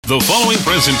The following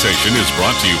presentation is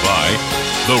brought to you by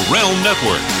The Realm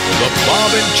Network. The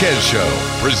Bob and Chez Show,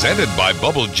 presented by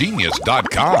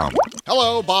BubbleGenius.com.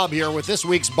 Hello, Bob here with this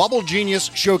week's Bubble Genius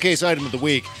Showcase Item of the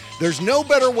Week. There's no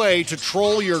better way to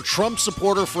troll your Trump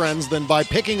supporter friends than by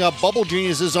picking up Bubble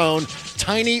Genius's own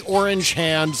tiny orange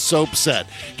hand soap set.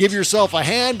 Give yourself a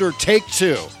hand or take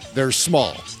two. They're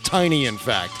small, tiny in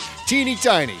fact, teeny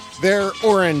tiny. They're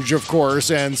orange, of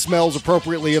course, and smells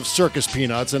appropriately of circus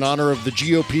peanuts in honor of the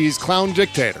GOP's clown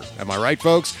dictator. Am I right,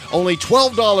 folks? Only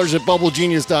 $12 at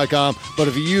BubbleGenius.com, but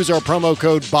if you use our promo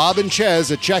code Bob and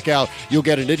Chez at checkout, you'll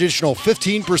get an additional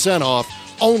 15% off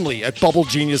only at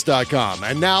BubbleGenius.com.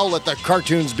 And now let the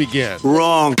cartoons begin.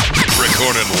 Wrong.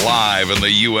 Recorded live in the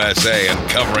USA and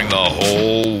covering the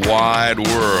whole wide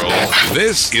world.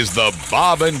 This is the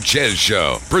Bob and Chez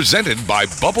Show, presented by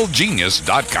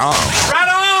BubbleGenius.com. Right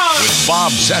on! With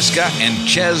Bob Cesca and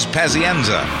Chez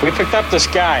Pazienza. We picked up this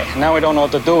guy. Now we don't know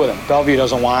what to do with him. Bellevue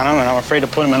doesn't want him, and I'm afraid to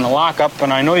put him in the lockup.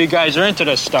 And I know you guys are into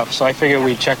this stuff, so I figured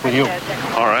we'd check with you.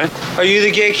 All right. Are you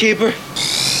the gatekeeper?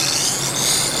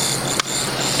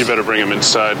 You better bring him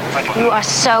inside. You are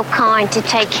so kind to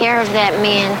take care of that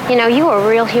man. You know, you are a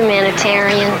real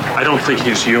humanitarian. I don't think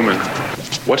he's human.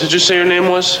 What did you say your name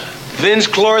was? Vince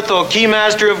Clortho,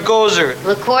 keymaster of Gozer.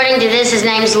 According to this, his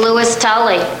name's Louis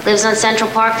Tully. Lives on Central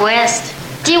Park West.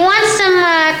 Do you want some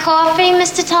coffee,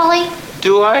 Mr. Tully?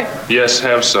 Do I? Yes,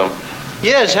 have some.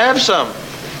 Yes, have some.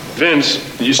 Vince,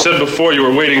 you said before you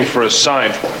were waiting for a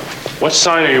sign. What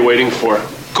sign are you waiting for?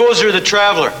 Gozer the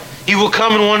Traveler. He will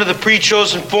come in one of the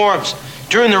pre-chosen forms.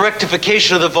 During the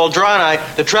rectification of the Valdrani,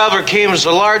 the Traveler came as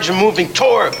a large and moving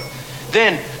torb.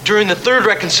 Then, during the third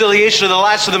reconciliation of the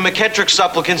last of the McKettrick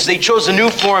supplicants, they chose a new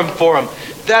form for him,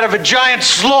 that of a giant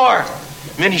slore.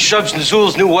 Many Shubs and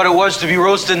Zools knew what it was to be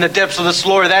roasted in the depths of the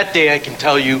slore that day, I can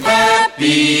tell you.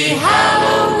 Happy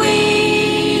Halloween!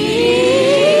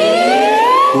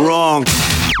 Wrong.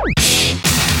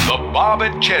 The Bob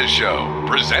and Chez Show,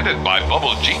 presented by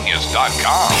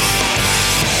BubbleGenius.com.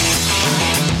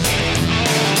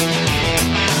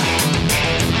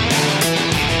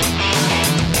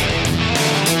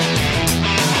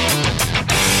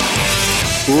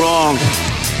 Wrong.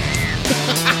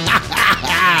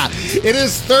 It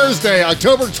is Thursday,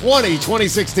 October 20,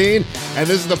 2016, and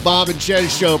this is the Bob and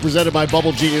Chez Show presented by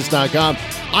BubbleGenius.com.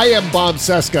 I am Bob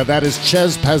Cesca. That is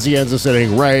Chez Pazienza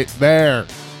sitting right there.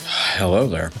 Hello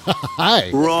there.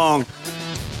 Hi. Wrong.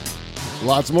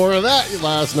 Lots more of that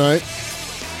last night.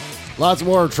 Lots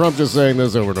more of Trump just saying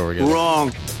this over and over again.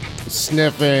 Wrong.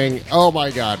 Sniffing. Oh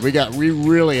my God. We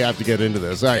really have to get into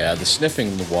this. Yeah, the sniffing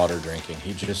and the water drinking.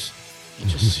 He just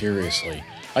seriously.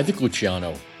 I think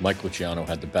Mike Luciano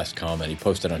had the best comment. He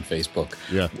posted on Facebook.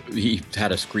 Yeah. He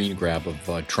had a screen grab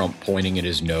of Trump pointing at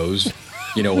his nose.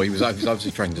 You know, he was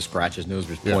obviously trying to scratch his nose,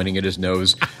 but pointing at his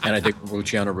nose. And I think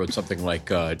Luciano wrote something like,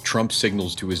 Trump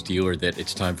signals to his dealer that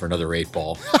it's time for another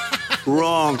 8-ball.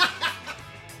 Wrong.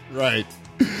 Right.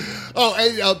 Oh,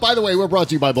 and by the way, we're brought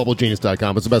to you by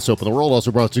BubbleGenius.com. It's the best soap in the world.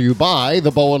 Also brought to you by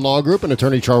the Bowen Law Group and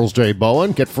attorney Charles J.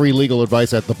 Bowen. Get free legal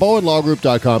advice at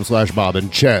thebowenlawgroup.com/Bob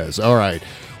and Chez. All right.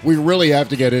 We really have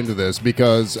to get into this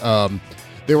because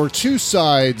there were two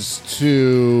sides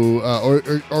to,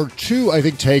 or two, I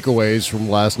think, takeaways from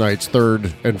last night's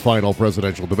third and final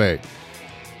presidential debate.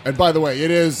 And by the way, it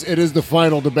is the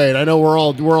final debate. I know we're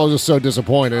all just so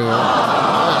disappointed.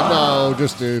 No,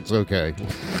 it's okay.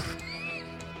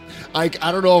 I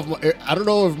don't know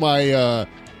if my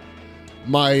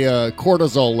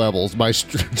cortisol levels, my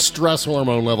stress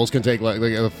hormone levels can take like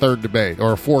a third debate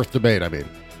or a fourth debate. I mean,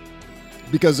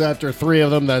 because after three of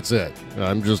them, that's it.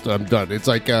 I'm done. It's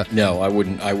like no, I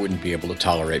wouldn't be able to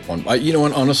tolerate one. You know,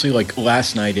 and honestly, like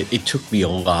last night, it took me a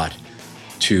lot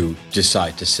to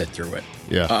decide to sit through it.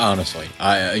 Yeah, honestly,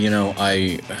 my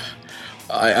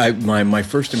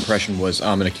first impression was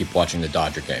I'm going to keep watching the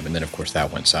Dodger game, and then of course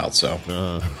that went south.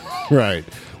 So. Right.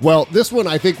 Well, this one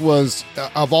I think was,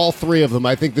 of all three of them,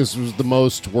 I think this was the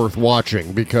most worth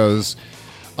watching because,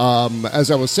 as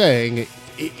I was saying,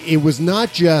 it was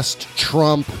not just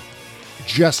Trump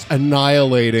just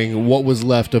annihilating what was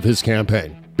left of his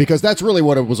campaign, because that's really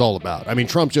what it was all about. I mean,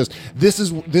 Trump this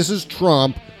is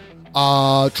Trump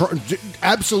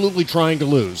absolutely trying to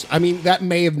lose. I mean, that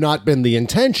may have not been the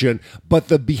intention, but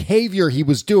the behavior he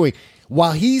was doing,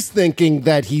 while he's thinking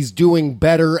that he's doing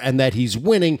better and that he's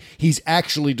winning, he's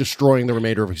actually destroying the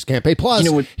remainder of his campaign. Plus,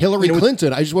 Hillary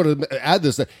Clinton, I just wanted to add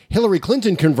this, that Hillary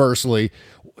Clinton, conversely,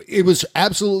 it was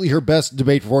absolutely her best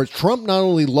debate performance. Trump not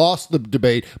only lost the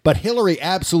debate, but Hillary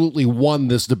absolutely won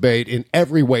this debate in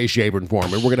every way, shape, and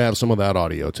form. And we're going to have some of that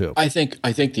audio too. I think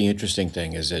the interesting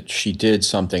thing is that she did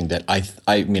something that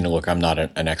I mean, look, I'm not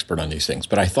an expert on these things,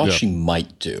 but I thought she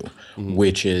might do,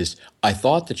 which is I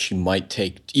thought that she might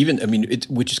take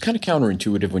which is kind of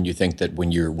counterintuitive when you think that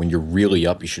when you're really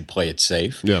up, you should play it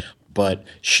safe. Yeah. But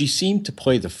she seemed to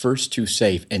play the first two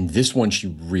safe, and this one she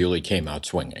really came out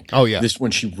swinging. Oh, yeah. This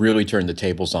one she really turned the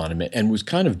tables on him and was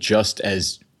kind of just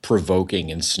as provoking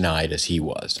and snide as he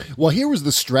was. Well, here was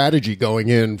the strategy going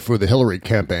in for the Hillary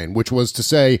campaign, which was to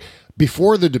say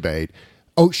before the debate,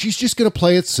 she's just going to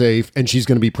play it safe and she's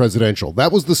going to be presidential.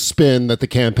 That was the spin that the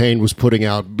campaign was putting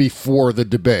out before the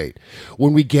debate.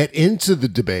 When we get into the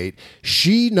debate,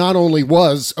 she not only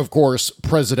was, of course,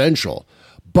 presidential,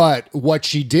 but what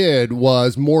she did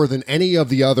was more than any of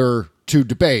the other two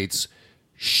debates,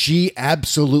 she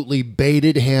absolutely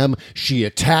baited him. She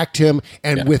attacked him.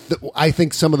 And with, I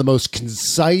think, some of the most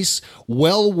concise,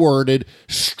 well-worded,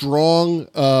 strong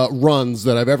runs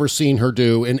that I've ever seen her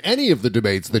do in any of the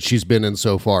debates that she's been in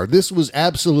so far. This was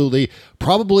absolutely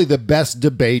probably the best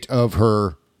debate of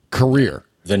her career.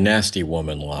 The nasty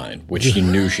woman line, which she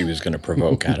knew she was going to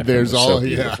provoke out of him. There's was all, so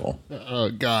beautiful. Yeah. Oh,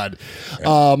 God.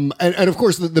 And of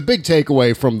course, the big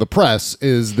takeaway from the press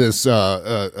is this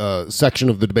section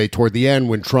of the debate toward the end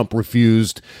when Trump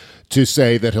refused to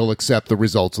say that he'll accept the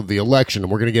results of the election.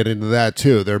 And we're going to get into that,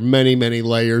 too. There are many, many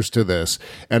layers to this.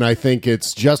 And I think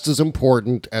it's just as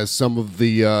important as some of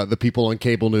the people on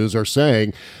cable news are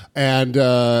saying. And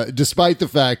despite the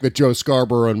fact that Joe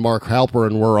Scarborough and Mark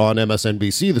Halperin were on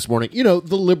MSNBC this morning,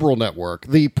 the liberal network,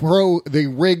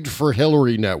 the rigged for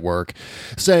Hillary network,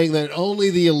 saying that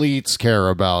only the elites care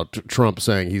about Trump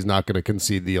saying he's not going to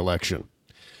concede the election.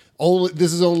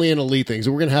 This is only an elite thing.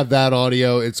 So we're going to have that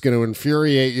audio. It's going to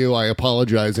infuriate you. I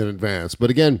apologize in advance.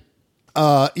 But again,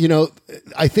 I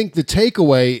think the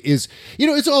takeaway is,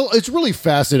 it's really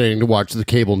fascinating to watch the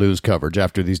cable news coverage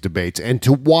after these debates and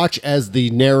to watch as the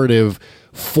narrative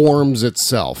forms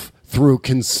itself through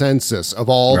consensus of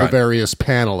all the various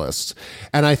panelists.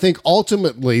 And I think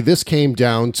ultimately this came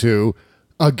down to,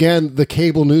 again, the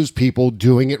cable news people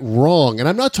doing it wrong. And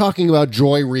I'm not talking about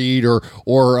Joy Reid or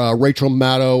Rachel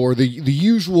Maddow or the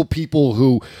usual people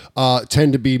who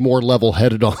tend to be more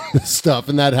level-headed on this stuff,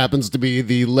 and that happens to be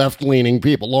the left-leaning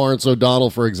people. Lawrence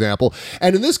O'Donnell, for example.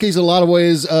 And in this case, in a lot of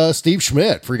ways, Steve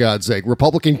Schmidt, for God's sake,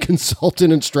 Republican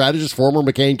consultant and strategist, former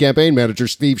McCain campaign manager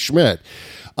Steve Schmidt,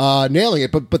 nailing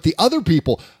it. But the other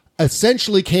people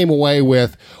essentially came away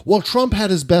with, well, Trump had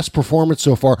his best performance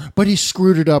so far, but he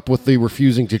screwed it up with the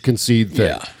refusing to concede thing.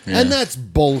 Yeah. And that's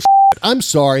bullshit. I'm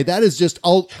sorry. That is just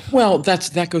all. Well,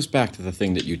 that goes back to the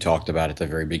thing that you talked about at the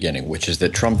very beginning, which is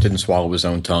that Trump didn't swallow his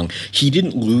own tongue. He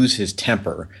didn't lose his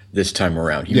temper this time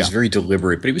around. He was very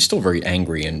deliberate, but he was still very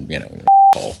angry and,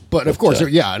 But of course,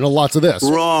 and lots of this.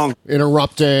 Wrong.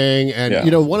 Interrupting. And,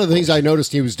 one of the things I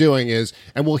noticed he was doing is,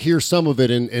 and we'll hear some of it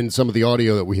in some of the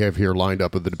audio that we have here lined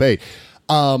up of the debate,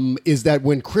 is that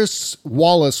when Chris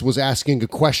Wallace was asking a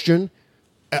question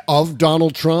of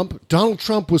Donald Trump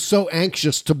was so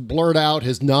anxious to blurt out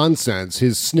his nonsense,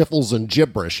 his sniffles and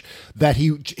gibberish, that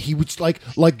he would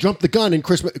like jump the gun, and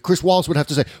Chris Wallace would have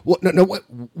to say, "Well, no,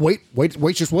 wait,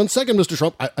 just 1 second, Mr.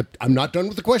 Trump. I'm not done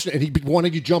with the question," and he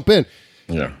wanted you to jump in.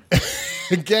 Yeah.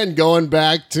 Again, going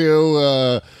back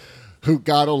to who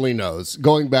God only knows,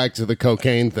 going back to the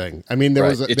cocaine thing. I mean,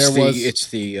 it's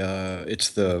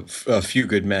the few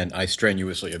good men. I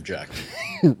strenuously object.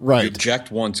 Right. You object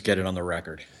once, get it on the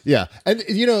record. Yeah. And,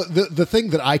 the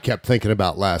thing that I kept thinking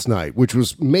about last night, which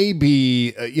was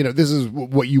maybe, this is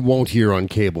what you won't hear on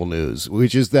cable news,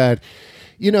 which is that,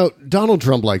 Donald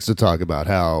Trump likes to talk about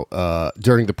how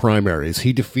during the primaries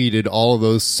he defeated all of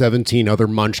those 17 other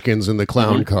munchkins in the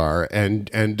clown car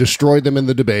and destroyed them in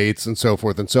the debates and so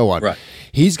forth and so on. Right.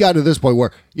 He's got to this point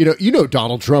where,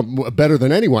 Donald Trump better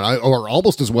than anyone, or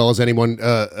almost as well as anyone,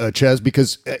 Chez,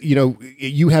 because,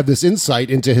 you have this insight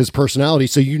into his personality,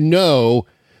 so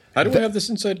How do we have this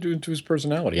insight into his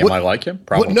personality? Am I like him?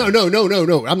 Probably.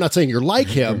 No. I'm not saying you're like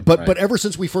him, but ever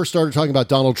since we first started talking about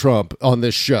Donald Trump on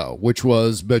this show, which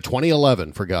was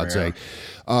 2011, for God's sake,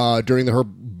 during her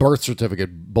birth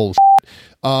certificate bullshit,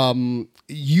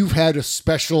 you've had a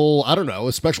special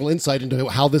insight into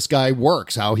how this guy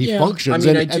works, how he functions.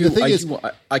 I mean,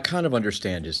 I kind of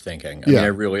understand his thinking.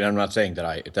 I mean, I'm not saying that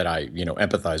I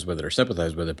empathize with it or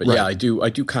sympathize with it, but I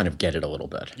do kind of get it a little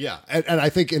bit. Yeah. And I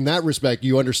think in that respect,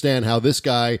 you understand how this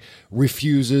guy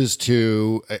refuses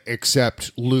to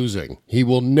accept losing. He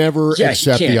will never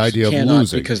accept the idea of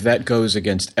losing. Because that goes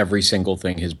against every single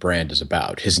thing his brand is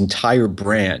about. His entire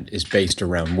brand brand is based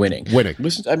around winning.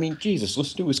 Listen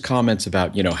to his comments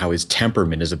about, how his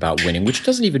temperament is about winning, which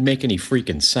doesn't even make any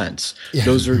freaking sense. Yeah.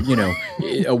 Those are,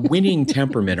 a winning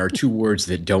temperament are two words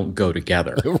that don't go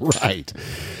together. Right.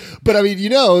 But I mean,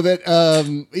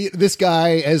 that this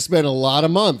guy has spent a lot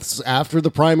of months after the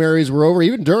primaries were over,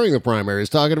 even during the primaries,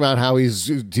 talking about how he's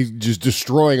just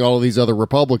destroying all of these other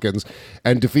Republicans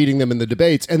and defeating them in the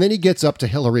debates. And then he gets up to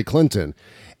Hillary Clinton,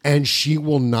 and she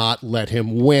will not let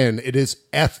him win. It is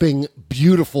effing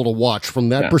beautiful to watch from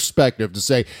that perspective, to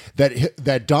say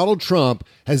that Donald Trump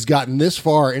has gotten this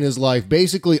far in his life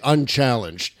basically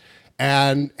unchallenged,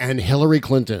 and Hillary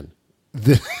Clinton,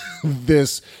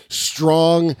 this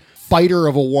strong fighter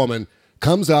of a woman,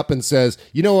 comes up and says,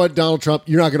 you know what, Donald Trump,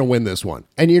 you're not going to win this one,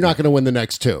 and you're not going to win the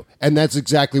next two. And that's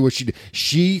exactly what she did.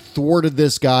 She thwarted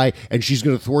this guy, and she's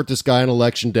going to thwart this guy on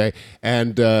Election Day,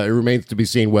 and it remains to be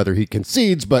seen whether he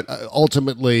concedes, but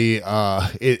ultimately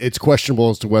it's questionable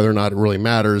as to whether or not it really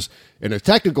matters in a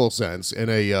technical sense, in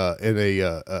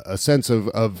a sense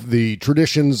of the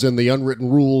traditions and the unwritten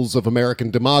rules of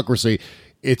American democracy.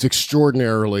 It's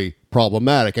extraordinarily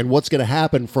problematic. And what's going to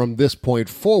happen from this point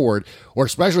forward, or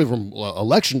especially from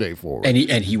Election Day forward? And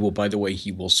he will, by the way,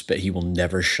 he will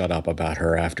never shut up about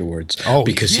her afterwards. Oh,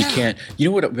 because he can't. You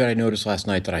know what I noticed last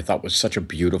night that I thought was such a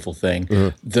beautiful thing?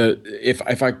 Mm-hmm.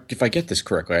 If I get this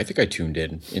correctly, I think I tuned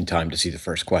in time to see the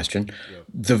first question.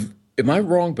 Yeah. Am I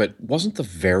wrong? But wasn't the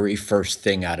very first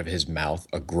thing out of his mouth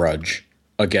a grudge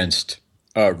against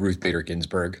Ruth Bader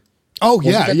Ginsburg? Oh,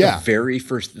 yeah. The very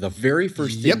first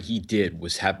thing he did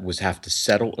was have to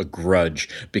settle a grudge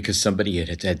because somebody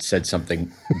had said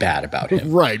something bad about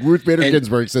him. Right. Ruth Bader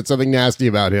Ginsburg said something nasty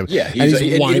about him. Yeah.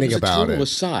 He's whining about it. It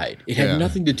was a total aside. It had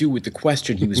nothing to do with the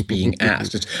question he was being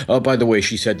asked. It's, oh, by the way,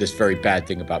 she said this very bad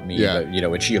thing about me, but,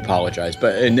 and she apologized.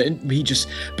 But and he just,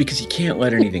 because he can't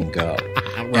let anything go.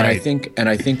 Right. And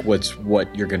I think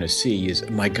what you're going to see is,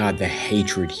 my God, the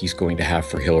hatred he's going to have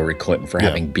for Hillary Clinton for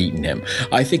having beaten him.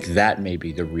 I think that may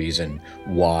be the reason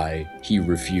why he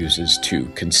refuses to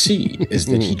concede, is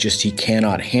that he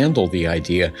cannot handle the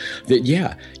idea that,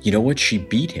 you know what, she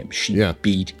beat him. She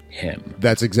beat him.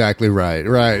 That's exactly right.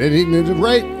 Right.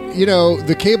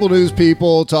 The cable news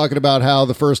people talking about how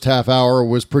the first half hour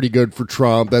was pretty good for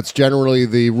Trump. That's generally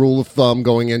the rule of thumb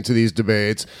going into these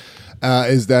debates.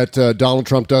 Is that Donald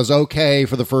Trump does okay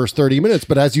for the first 30 minutes.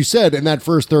 But as you said, in that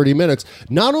first 30 minutes,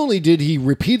 not only did he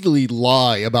repeatedly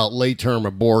lie about late-term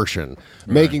abortion,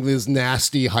 making this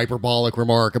nasty hyperbolic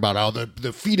remark about how the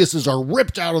fetuses are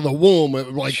ripped out of the womb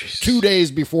like 2 days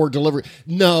before delivery.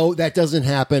 No, that doesn't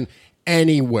happen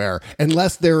anywhere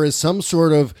unless there is some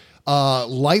sort of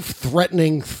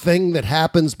life-threatening thing that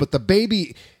happens. But the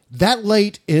baby, that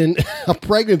late in a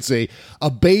pregnancy, a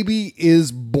baby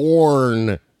is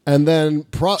born. And then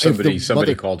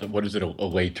somebody called it, what is it? A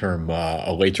late term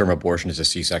abortion is a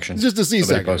C-section. Just a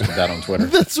C-section. Somebody posted that on Twitter.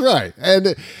 That's right.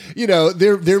 And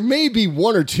there may be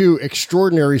one or two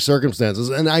extraordinary circumstances.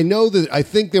 And I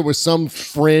think there was some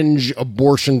fringe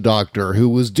abortion doctor who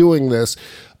was doing this.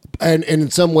 And in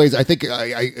some ways, I think,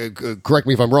 correct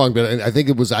me if I'm wrong, but I think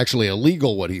it was actually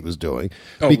illegal what he was doing.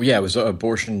 It was an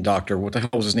abortion doctor. What the hell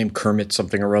was his name? Kermit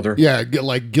something or other? Yeah,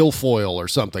 like Guilfoyle or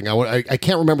something. I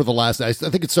can't remember the last. I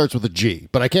think it starts with a G,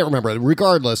 but I can't remember.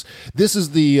 Regardless, this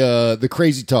is the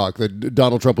crazy talk that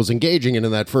Donald Trump was engaging in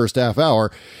that first half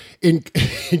hour,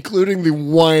 including the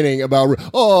whining about,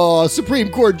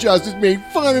 Supreme Court justice made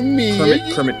fun of me.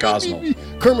 Kermit Gosnell.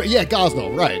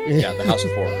 Gosnell, right. Yeah, the House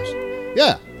of Horrors.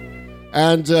 Yeah.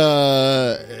 And,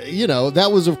 that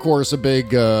was, of course, a big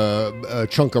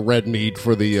chunk of red meat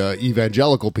for the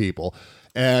evangelical people.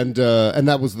 And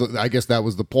that was I guess that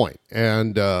was the point.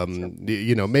 And,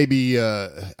 maybe, I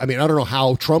don't know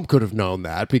how Trump could have known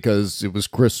that, because it was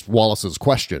Chris Wallace's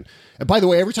question. And by the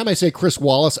way, every time I say Chris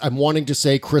Wallace, I'm wanting to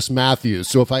say Chris Matthews.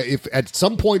 So if at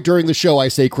some point during the show I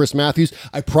say Chris Matthews,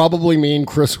 I probably mean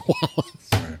Chris Wallace.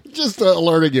 Just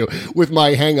alerting you with my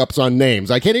hang-ups on names.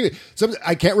 I can't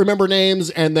remember names,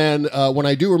 and then when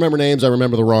I do remember names, I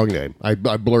remember the wrong name. I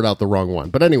blurt out the wrong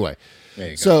one. But anyway,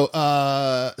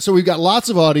 so we've got lots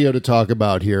of audio to talk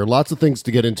about here, lots of things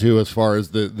to get into as far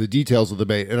as the details of the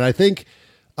debate. And I think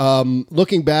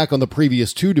looking back on the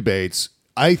previous two debates,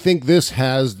 I think this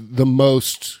has the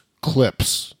most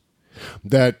clips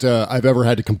that I've ever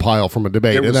had to compile from a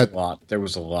debate. There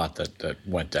was a lot that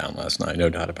went down last night, no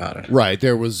doubt about it. Right.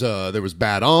 There was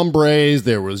Bad Hombres.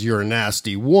 There was You're a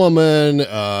Nasty Woman.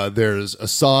 There's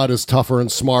Assad is tougher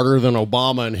and smarter than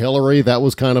Obama and Hillary. That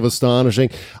was kind of astonishing.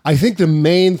 I think the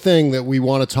main thing that we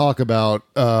want to talk about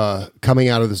coming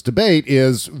out of this debate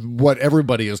is what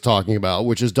everybody is talking about,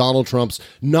 which is Donald Trump's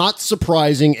not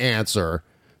surprising answer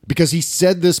because he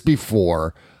said this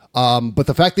before. But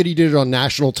the fact that he did it on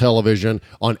national television,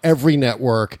 on every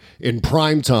network, in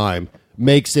prime time,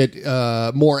 makes it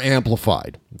more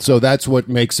amplified. So that's what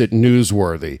makes it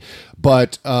newsworthy.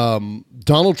 But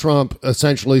Donald Trump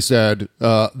essentially said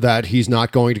that he's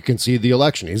not going to concede the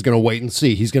election. He's going to wait and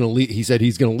see. He said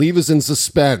he's going to leave us in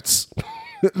suspense.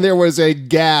 There was a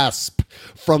gasp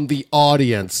from the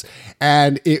audience,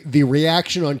 and the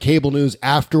reaction on cable news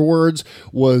afterwards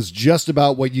was just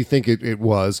about what you think it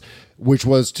was, which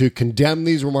was to condemn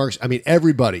these remarks. I mean,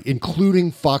 everybody,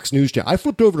 including Fox News Channel. I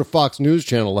flipped over to Fox News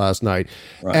Channel last night,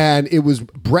 and it was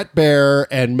Brett Baer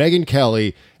and Megyn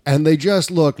Kelly, and they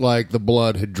just looked like the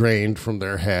blood had drained from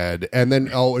their head. And then,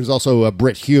 it was also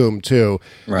Britt Hume, too.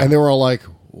 Right. And they were all like,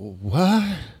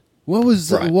 what? What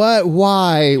was what?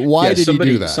 Why did he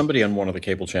do that? Somebody on one of the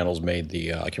cable channels made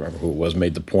the I can't remember who it was,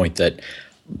 made the point that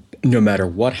no matter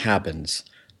what happens,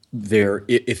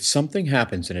 if something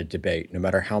happens in a debate, no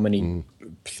matter how many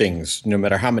things, no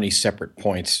matter how many separate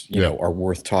points are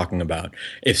worth talking about,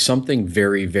 if something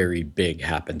very, very big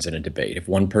happens in a debate, if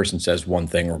one person says one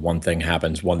thing or one thing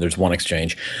happens, there's one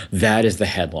exchange, that is the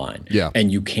headline. Yeah.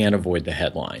 And you can't avoid the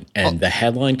headline. And the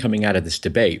headline coming out of this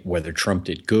debate, whether Trump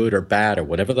did good or bad or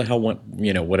whatever the hell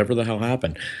whatever the hell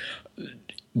happened,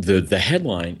 the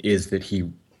headline is that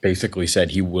he basically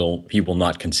said he will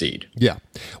not concede. Yeah,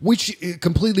 which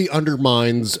completely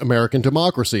undermines American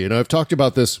democracy. And I've talked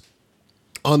about this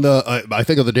on I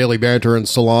think of the Daily Banter and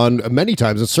Salon many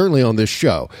times, and certainly on this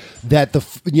show, that the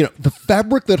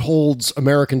fabric that holds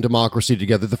American democracy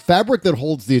together, the fabric that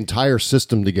holds the entire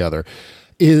system together,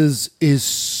 is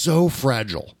so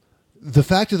fragile. The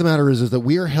fact of the matter is that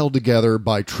we are held together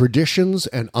by traditions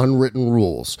and unwritten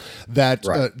rules that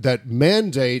that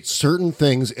mandate certain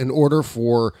things in order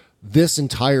for this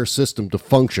entire system to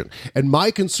function. And my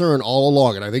concern all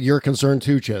along, and I think your concern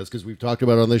too, Chez, because we've talked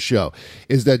about it on this show,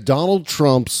 is that Donald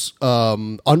Trump's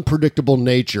unpredictable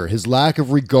nature, his lack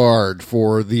of regard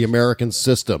for the American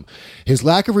system, his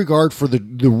lack of regard for the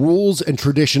rules and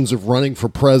traditions of running for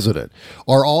president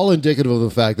are all indicative of the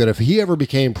fact that if he ever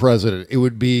became president, it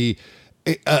would be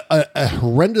a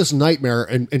horrendous nightmare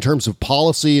in terms of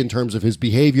policy, in terms of his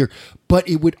behavior, but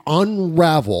it would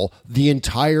unravel the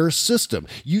entire system.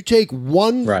 You take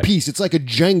one piece, it's like a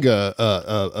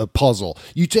Jenga puzzle.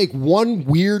 You take one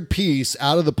weird piece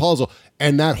out of the puzzle,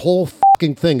 and that whole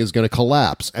fucking thing is going to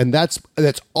collapse. And that's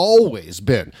always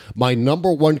been my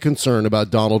number one concern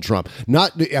about Donald Trump.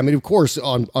 Of course,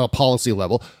 on a policy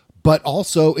level, but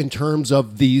also in terms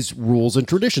of these rules and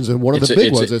traditions. And one of the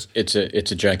big ones is it's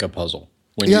a Jenga puzzle.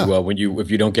 If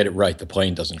you don't get it right, the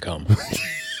plane doesn't come.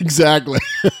 Exactly.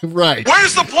 Right.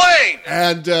 Where's the plane?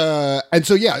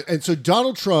 And so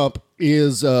Donald Trump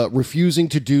is refusing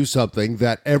to do something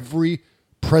that every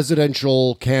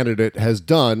presidential candidate has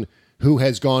done who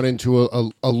has gone into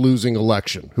a losing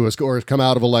election, who has come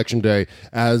out of election day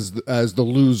as the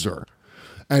loser.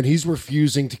 And he's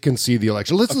refusing to concede the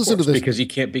election. Let's listen to this because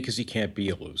he can't be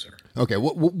a loser. Okay,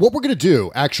 what we're going to do,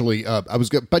 actually, I was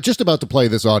just about to play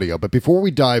this audio, but before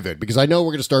we dive in, because I know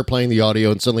we're going to start playing the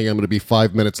audio, and suddenly I'm going to be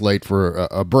 5 minutes late for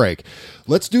a break.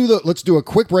 Let's do a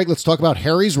quick break. Let's talk about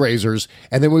Harry's razors,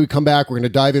 and then when we come back, we're going to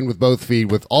dive in with both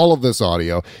feet with all of this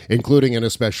audio, including and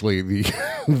especially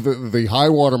the high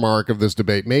watermark of this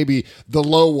debate, maybe the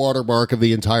low watermark of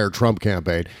the entire Trump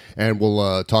campaign, and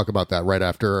we'll talk about that right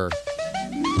after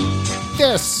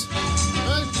this.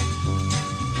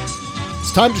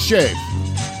 It's time to shave.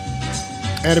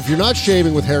 And if you're not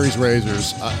shaving with Harry's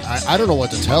razors, I don't know what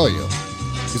to tell you.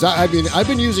 Because I've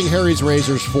been using Harry's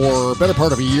razors for a better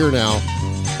part of a year now,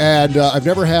 and I've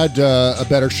never had a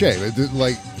better shave.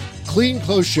 Like, clean,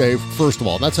 close shave, first of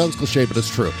all. That sounds cliche, but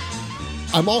it's true.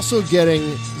 I'm also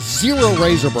getting zero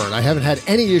razor burn. I haven't had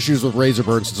any issues with razor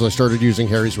burn since I started using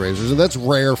Harry's razors, and that's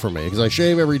rare for me, because I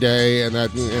shave every day, and that,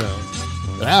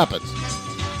 it happens.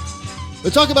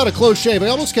 Let's talk about a close shave. I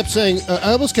almost kept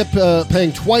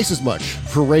paying twice as much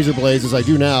for razor blades as I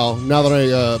do now that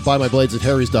I buy my blades at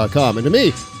harrys.com. And to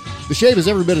me, the shave is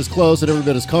every bit as close and every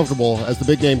bit as comfortable as the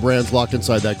big name brands locked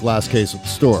inside that glass case at the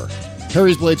store.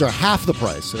 Harry's blades are half the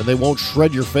price, and they won't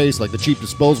shred your face like the cheap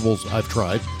disposables I've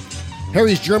tried.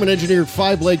 Harry's German-engineered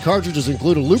 5-blade cartridges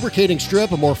include a lubricating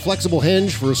strip, a more flexible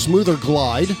hinge for a smoother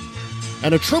glide,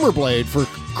 and a trimmer blade for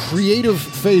creative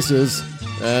faces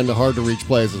and hard-to-reach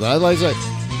places. I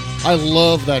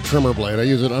love that trimmer blade. I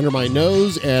use it under my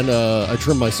nose, and I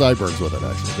trim my sideburns with it,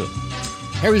 actually, too.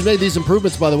 Harry's made these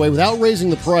improvements, by the way, without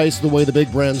raising the price the way the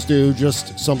big brands do.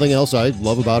 Just something else I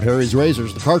love about Harry's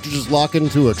razors. The cartridges lock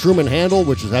into a Truman handle,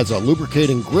 which has a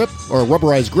lubricating grip, or a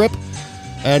rubberized grip.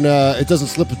 And it doesn't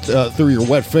slip through your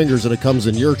wet fingers, and it comes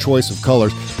in your choice of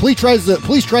colors. Please try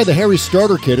the Harry's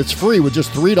Starter Kit. It's free with just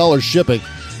 $3 shipping.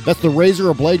 That's the razor,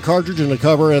 a blade cartridge, and a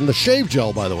cover, and the shave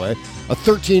gel, by the way. A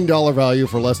 $13 value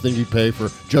for less than you'd pay for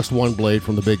just one blade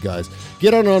from the big guys.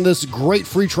 Get on this great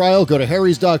free trial. Go to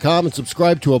harrys.com and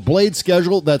subscribe to a blade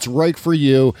schedule that's right for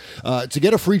you. To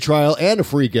get a free trial and a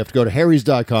free gift, go to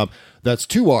harrys.com. That's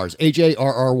 2 R's,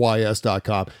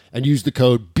 HARRYS.com, and use the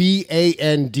code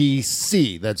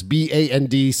BANDC. That's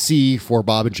BANDC for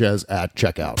Bob and Chez at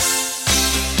checkout.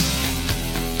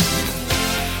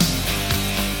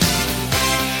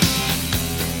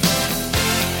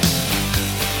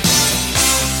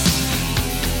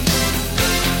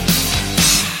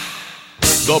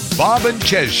 The Bob and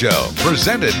Chez Show,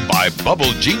 presented by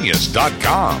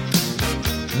BubbleGenius.com.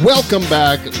 Welcome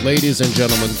back, ladies and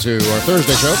gentlemen, to our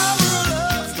Thursday show.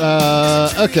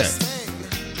 Okay.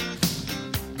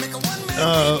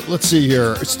 Let's see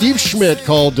here. Steve Schmidt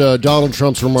called Donald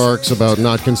Trump's remarks about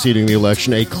not conceding the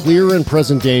election a clear and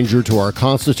present danger to our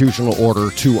constitutional order,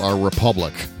 to our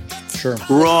republic. Sure.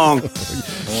 Wrong. I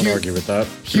won't argue with that.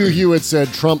 Hugh Hewitt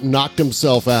said Trump knocked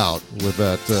himself out with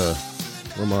that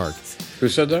remark. Who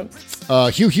said that?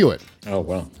 Hugh Hewitt. Oh,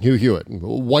 wow. Hugh Hewitt.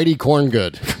 Whitey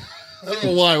Corngood. I don't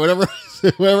know why. Whenever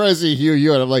I see Hugh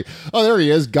Hewitt, I'm like, oh, there he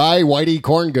is. Guy Whitey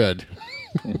Corngood.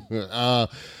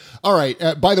 All right.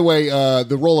 By the way,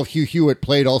 the role of Hugh Hewitt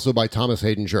played also by Thomas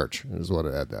Hayden Church. I just want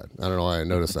to add that. I don't know why I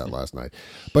noticed that last night.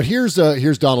 But here's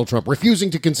Donald Trump refusing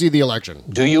to concede the election.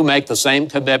 Do you make the same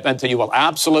commitment that you will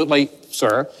absolutely,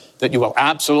 sir, that you will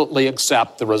absolutely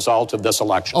accept the result of this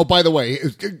election? Oh, by the way,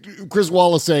 Chris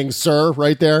Wallace saying "sir"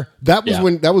 right there. That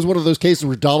was one of those cases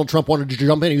where Donald Trump wanted to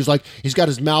jump in. He was like, he's got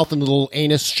his mouth in the little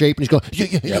anus shape, and he's going,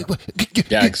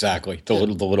 yeah, exactly, the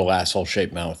little asshole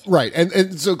shaped mouth. Right,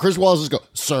 and so Chris Wallace is go,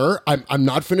 "Sir, I'm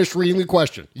not finished reading the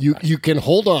question. You can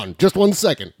hold on just 1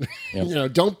 second.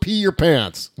 Yep. Don't pee your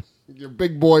pants, your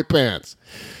big boy pants."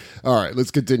 All right, let's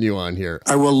continue on here.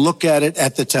 I will look at it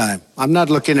at the time. I'm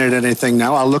not looking at anything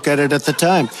now. I'll look at it at the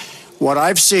time. What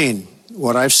I've seen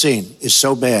is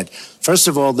so bad. First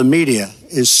of all, the media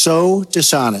is so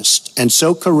dishonest and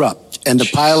so corrupt, and the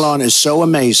pylon is so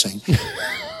amazing.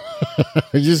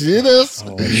 You see this?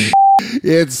 Oh,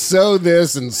 it's so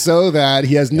this and so that.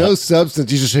 He has no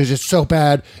substance. He just says it's so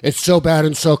bad. It's so bad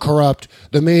and so corrupt.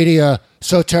 The media,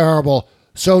 so terrible.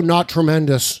 So not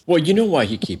tremendous. Well, you know why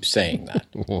he keeps saying that?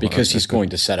 Because he's going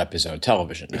to set up his own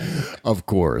television network. Of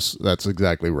course, that's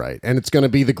exactly right, and it's going to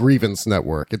be the Grievance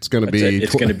Network. It's going to be.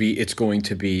 It's going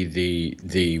to be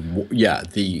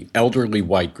the elderly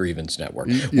white Grievance Network,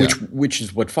 which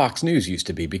is what Fox News used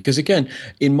to be. Because again,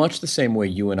 in much the same way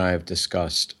you and I have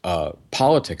discussed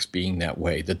politics being that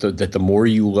way, that the more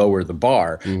you lower the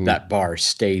bar, that bar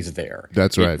stays there.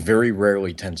 That's right. It very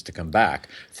rarely tends to come back.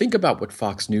 Think about what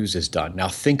Fox News has done. Now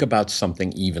think about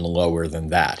something even lower than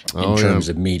that in terms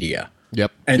of media. Yep.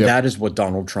 And that is what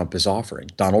Donald Trump is offering.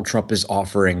 Donald Trump is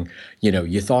offering,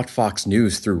 you thought Fox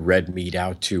News threw red meat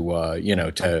out to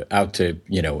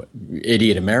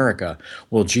idiot America.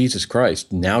 Well, Jesus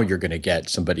Christ, now you're going to get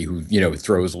somebody who,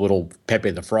 throws little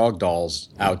Pepe the Frog dolls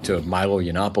out to Milo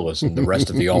Yiannopoulos and the rest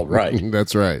of the alt-right.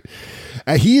 That's right.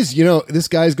 This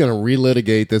guy's going to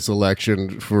relitigate this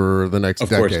election for the next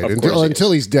decade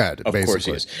until he's dead, basically. Of course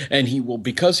he is. And he will,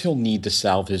 because he'll need to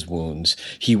salve his wounds,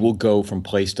 he will go from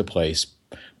place to place,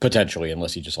 potentially,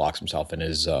 unless he just locks himself in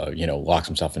his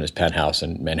penthouse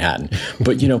in Manhattan.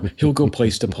 But he'll go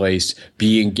place to place,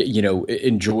 being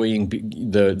enjoying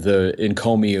the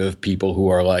encomia of people who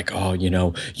are like, oh,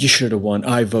 you should have won.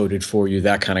 I voted for you.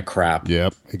 That kind of crap.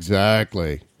 Yep,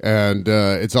 exactly. And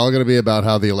it's all going to be about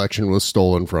how the election was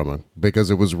stolen from him because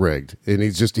it was rigged, and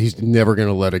he's never going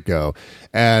to let it go.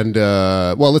 And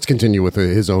let's continue with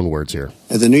his own words here.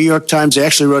 The New York Times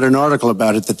actually wrote an article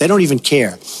about it that they don't even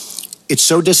care. It's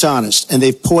so dishonest, and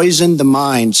they've poisoned the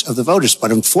minds of the voters.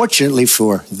 But unfortunately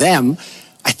for them,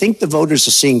 I think the voters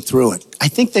are seeing through it. I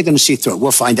think they're going to see through it.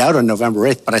 We'll find out on November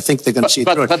 8th, but I think they're going to see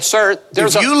through it. But, sir,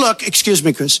 excuse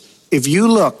me, Chris, if you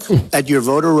look at your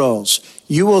voter rolls,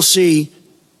 you will see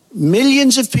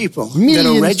millions of people that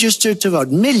are registered to vote.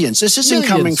 Millions. This isn't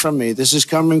coming from me. This is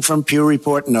coming from Pew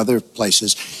Report and other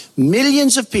places.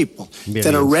 Millions of people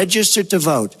that are registered to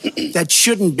vote that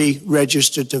shouldn't be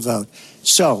registered to vote.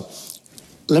 So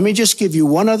let me just give you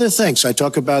one other thing. So I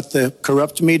talk about the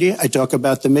corrupt media. I talk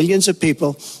about the millions of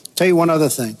people Tell you one other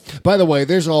thing. By the way,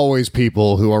 there's always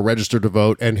people who are registered to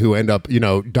vote and who end up,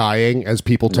 dying, as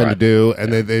people tend to do,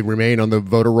 and they remain on the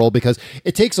voter roll because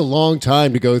it takes a long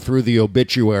time to go through the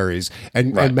obituaries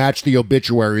and match the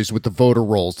obituaries with the voter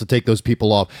rolls to take those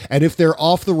people off. And if they're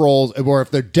off the rolls or if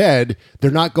they're dead,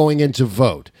 they're not going in to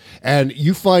vote. And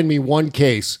you find me one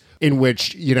case in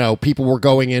which, people were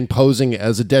going in posing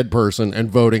as a dead person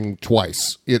and voting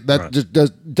twice. Just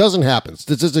doesn't happen.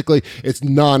 Statistically, it's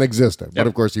non-existent. But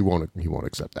of course, he won't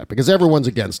accept that because everyone's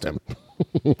against him.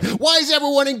 Why is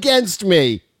everyone against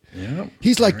me? Yeah,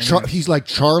 he's like Charlie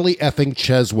effing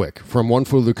Cheswick from One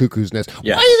Flew the Cuckoo's Nest.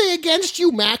 Yeah. Why are they against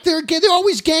you, Mac? They're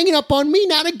always ganging up on me,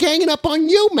 not ganging up on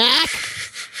you, Mac.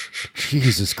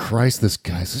 Jesus Christ, this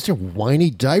guy's such a whiny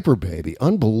diaper baby.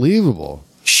 Unbelievable.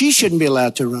 She shouldn't be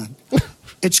allowed to run.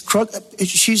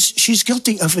 She's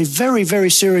guilty of a very, very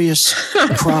serious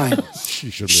crime.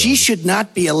 She should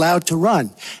not be allowed to run.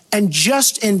 And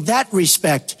just in that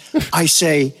respect, I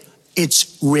say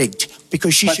it's rigged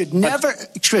because she should never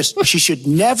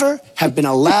have been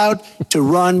allowed to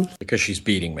run. Because she's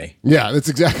beating me. Yeah, that's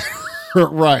exactly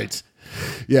right.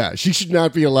 Yeah, she should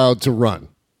not be allowed to run.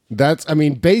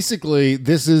 Basically,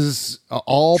 this is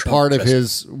all part of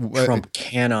his... Trump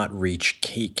cannot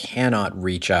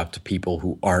reach out to people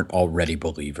who aren't already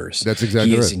believers. That's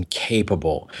exactly right. He is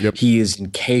incapable. Yep. He is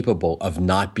incapable of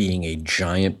not being a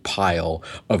giant pile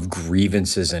of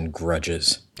grievances and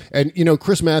grudges. And,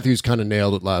 Chris Matthews kind of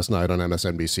nailed it last night on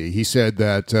MSNBC. He said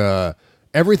that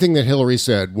everything that Hillary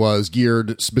said was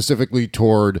geared specifically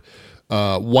toward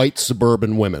white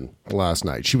suburban women last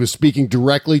night. She was speaking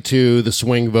directly to the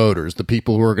swing voters, the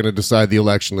people who are going to decide the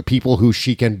election, the people who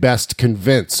she can best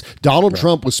convince. Donald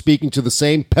Trump was speaking to the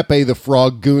same Pepe the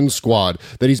Frog goon squad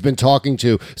that he's been talking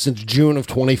to since June of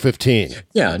 2015.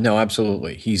 Yeah, no,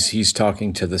 absolutely. He's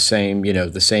talking to the same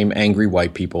angry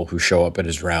white people who show up at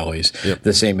his rallies,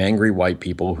 the same angry white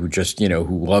people who just,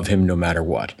 who love him no matter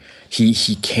what. He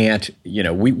can't,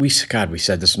 we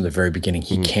said this from the very beginning.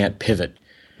 He can't pivot.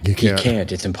 He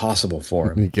can't. It's impossible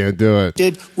for him. He can't do it.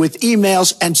 Did with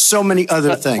emails and so many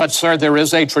other things. But, sir, there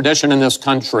is a tradition in this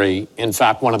country. In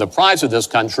fact, one of the prides of this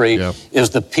country is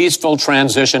the peaceful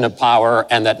transition of power,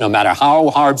 and that no matter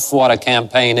how hard fought a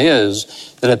campaign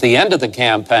is, that at the end of the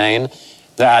campaign,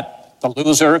 that the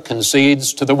loser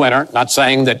concedes to the winner. Not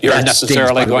saying that you're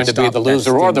necessarily going to be the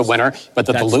loser or the winner, but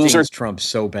that the loser... stings Trump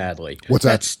so badly. What's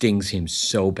that? That stings him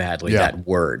so badly, that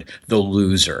word, the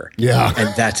loser. Yeah.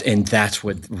 And that's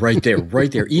what, right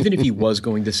there. Even if he was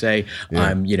going to say,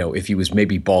 if he was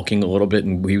maybe balking a little bit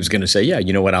and he was going to say,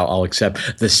 you know what, I'll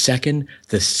accept. The second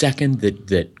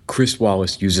that Chris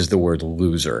Wallace uses the word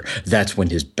loser, that's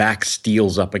when his back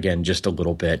steels up again just a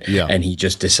little bit, and he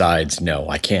just decides, no,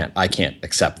 I can't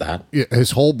accept that. Yeah,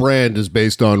 his whole brand is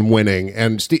based on winning,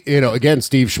 and again,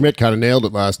 Steve Schmidt kind of nailed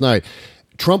it last night.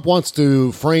 Trump wants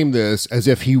to frame this as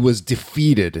if he was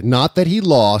defeated, not that he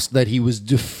lost, that he was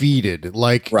defeated,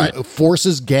 like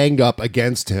forces ganged up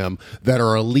against him that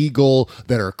are illegal,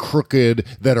 that are crooked,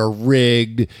 that are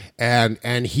rigged,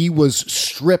 and he was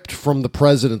stripped from the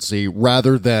presidency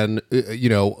rather than,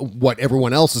 what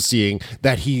everyone else is seeing,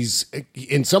 that he's,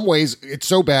 in some ways, it's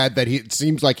so bad that it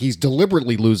seems like he's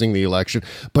deliberately losing the election,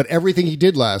 but everything he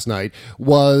did last night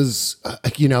was,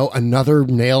 another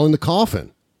nail in the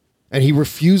coffin. And he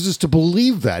refuses to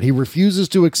believe that. He refuses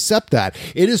to accept that.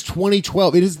 It is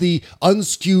 2012. It is the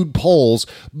unskewed polls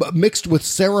mixed with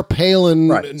Sarah Palin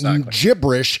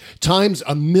gibberish times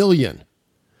a million.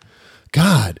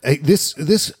 God,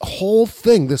 this whole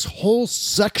thing, this whole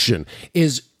section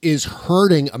is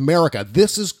hurting America.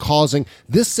 This is causing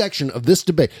this section of this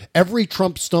debate. Every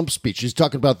Trump stump speech, he's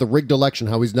talking about the rigged election,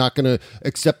 how he's not going to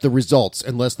accept the results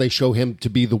unless they show him to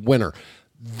be the winner.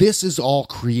 This is all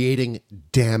creating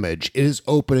damage. It is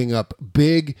opening up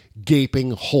big,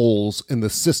 gaping holes in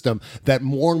the system that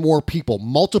more and more people,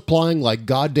 multiplying like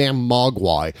goddamn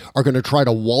mogwai, are going to try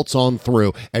to waltz on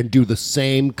through and do the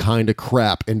same kind of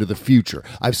crap into the future.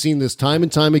 I've seen this time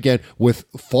and time again with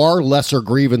far lesser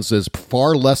grievances,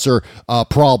 far lesser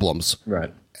problems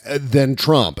than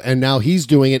Trump. And now he's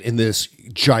doing it in this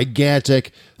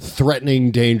gigantic,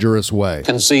 threatening, dangerous way.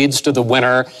 Concedes to the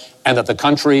winner and that the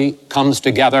country comes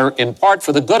together in part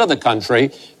for the good of the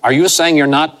country. Are you saying you're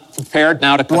not prepared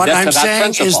now to commit to that principle? What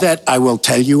I'm saying is that I will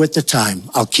tell you at the time.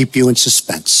 I'll keep you in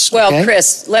suspense. Well, okay?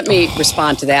 Chris, let me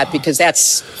respond to that because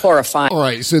that's horrifying. All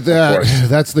right, so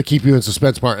that's the keep you in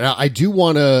suspense part. Now, I do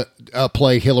want to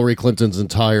play Hillary Clinton's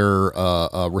entire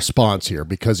response here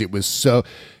because it was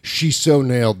she so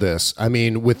nailed this. I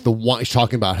mean, with she's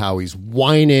talking about how he's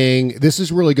whining. This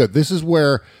is really good. This is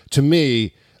where, to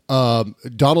me,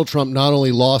 Donald Trump not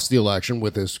only lost the election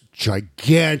with this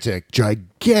gigantic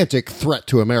threat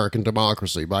to American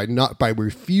democracy by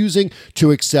refusing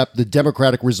to accept the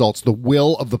democratic results, the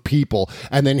will of the people,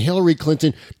 and then Hillary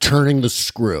Clinton turning the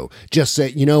screw. Just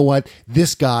say, you know what?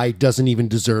 This guy doesn't even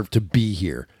deserve to be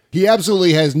here. He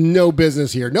absolutely has no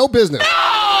business here. No business. No! He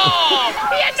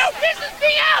had no business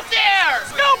being out there!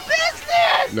 No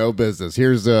business! No business.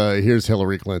 Here's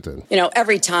Hillary Clinton. You know,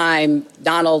 every time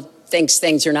Donald thinks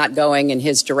things are not going in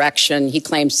his direction, he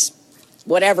claims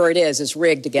whatever it is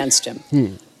rigged against him.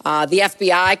 The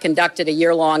FBI conducted a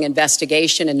year-long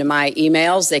investigation into my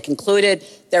emails. They concluded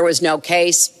there was no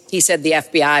case. He said the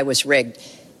FBI was rigged.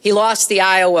 He lost the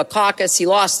Iowa caucus. He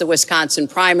lost the Wisconsin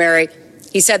primary.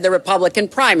 He said the Republican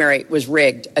primary was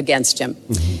rigged against him.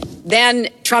 Then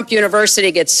Trump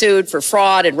University gets sued for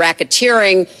fraud and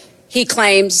racketeering. He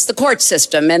claims the court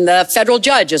system and the federal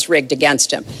judge is rigged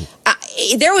against him.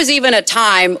 There was even a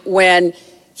time when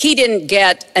he didn't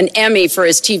get an Emmy for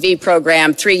his TV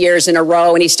program 3 years in a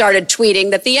row, and he started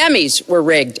tweeting that the Emmys were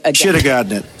rigged against him. Should have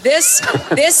gotten it. This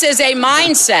is a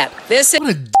mindset.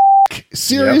 What a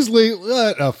seriously, yep.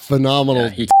 What a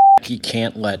phenomenal. Yeah, he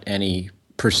can't let any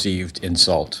perceived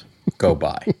insult go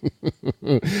by.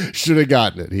 Should have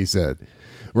gotten it, he said.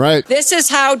 Right. This is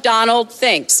how Donald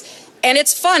thinks. And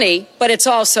it's funny, but it's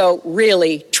also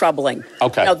really troubling.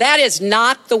 Okay. No, that is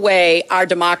not the way our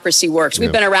democracy works.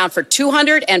 We've been around for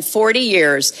 240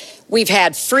 years. We've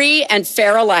had free and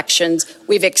fair elections.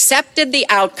 We've accepted the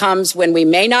outcomes when we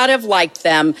may not have liked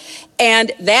them.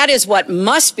 And that is what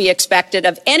must be expected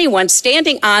of anyone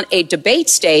standing on a debate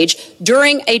stage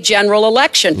during a general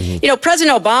election. You know,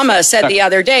 President Obama said the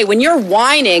other day, when you're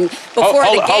whining before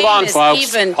the game is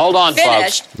even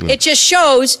finished, it just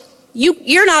shows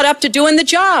you're not up to doing the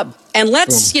job. And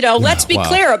let's be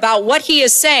clear about what he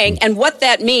is saying and what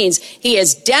that means. He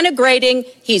is denigrating,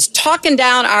 he's talking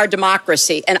down our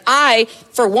democracy. And I,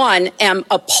 for one, am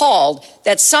appalled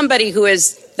that somebody who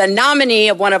is the nominee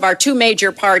of one of our two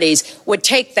major parties would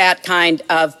take that kind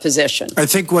of position. I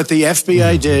think what the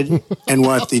FBI did and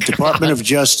what the Department of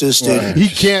Justice did. He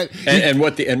can't. And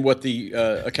what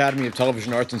the Academy of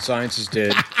Television Arts and Sciences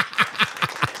did.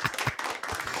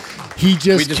 He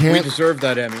just can't. We deserve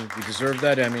that Emmy. We deserve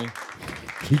that Emmy.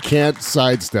 He can't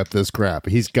sidestep this crap.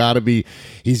 He's got to be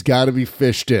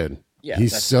fished in. Yeah,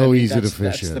 he's so easy to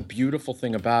fish That's in. the beautiful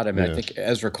thing about him. I think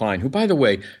Ezra Klein, who, by the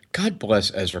way, God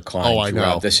bless Ezra Klein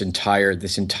throughout this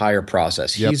entire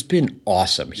process. Yep. He's been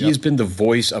awesome. He has been the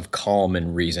voice of calm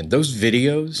and reason. Those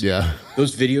videos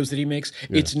that he makes,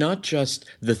 it's not just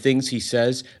the things he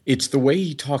says, it's the way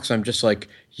he talks. I'm just like,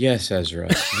 yes, Ezra.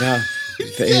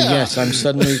 Yes, I'm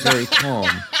suddenly very calm.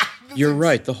 You're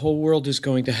right. The whole world is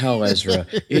going to hell, Ezra.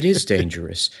 It is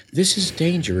dangerous. This is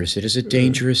dangerous. It is a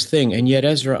dangerous thing. And yet,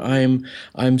 Ezra, I'm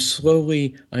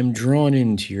drawn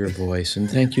into your voice.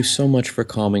 And thank you so much for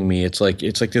calming me. It's like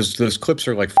those clips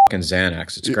are like fucking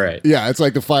Xanax. It's great. Yeah, it's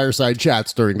like the fireside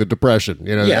chats during the Depression.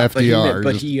 FDR.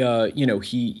 But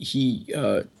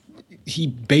he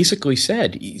basically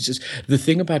said, the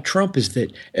thing about Trump is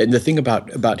that, and the thing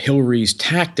about Hillary's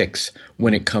tactics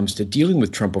when it comes to dealing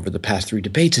with Trump over the past three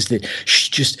debates is that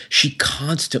she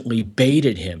constantly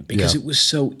baited him because it was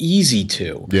so easy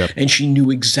to. Yep. And she knew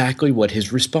exactly what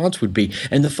his response would be.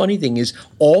 And the funny thing is,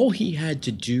 all he had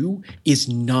to do is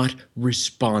not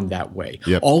respond that way.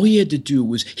 Yep. All he had to do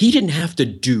was, he didn't have to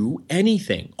do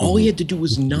anything. All he had to do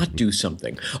was not do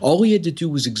something. All he had to do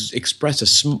was express a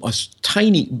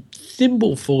tiny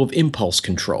thimbleful of impulse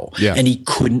control. Yeah. And he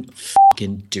couldn't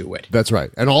fucking do it. That's right.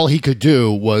 And all he could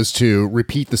do was to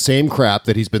repeat the same crap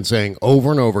that he's been saying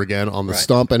over and over again on the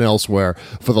stump and elsewhere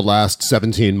for the last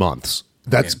 17 months.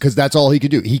 That's because that's all he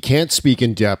could do. He can't speak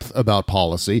in depth about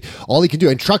policy. All he can do,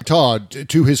 and Chuck Todd,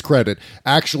 to his credit,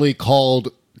 actually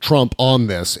called Trump on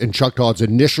this in Chuck Todd's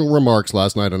initial remarks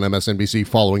last night on MSNBC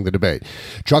following the debate.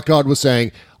 Chuck Todd was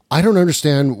saying, I don't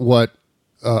understand what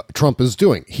Trump is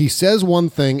doing. He says one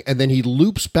thing and then he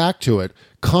loops back to it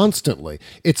constantly.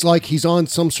 It's like he's on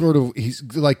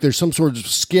there's some sort of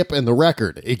skip in the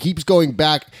record. It keeps going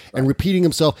back and repeating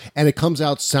himself, and it comes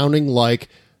out sounding like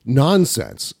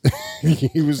nonsense.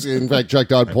 He was, in fact, Chuck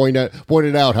Todd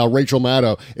pointed out how Rachel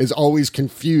Maddow is always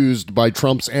confused by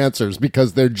Trump's answers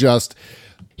because they're just,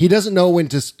 he doesn't know when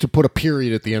to put a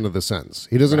period at the end of the sentence.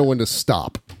 He doesn't know when to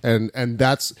stop. And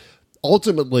that's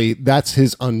ultimately, that's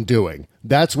his undoing.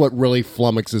 That's what really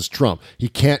flummoxes Trump. He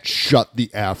can't shut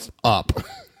the F up.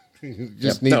 He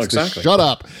just needs to shut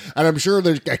up. And I'm sure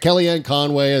there's Kellyanne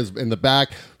Conway is in the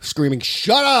back screaming,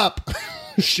 shut up!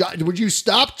 Would you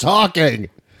stop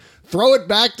talking? Throw it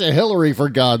back to Hillary, for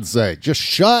God's sake. Just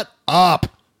shut up.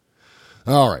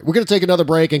 All right, we're going to take another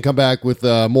break and come back with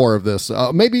more of this.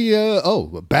 Maybe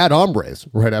Bad Hombres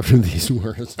right after these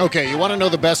words. Okay, you want to know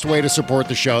the best way to support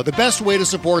the show? The best way to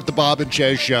support the Bob and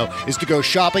Chez Show is to go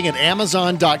shopping at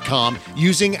Amazon.com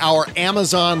using our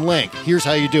Amazon link. Here's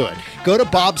how you do it. Go to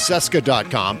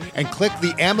bobcesca.com and click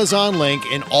the Amazon link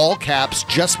in all caps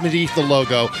just beneath the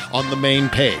logo on the main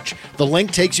page. The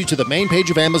link takes you to the main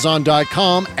page of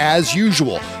Amazon.com as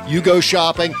usual. You go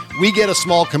shopping, we get a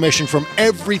small commission from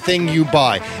everything you buy.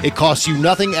 It costs you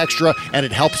nothing extra, and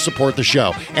it helps support the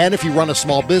show. And if you run a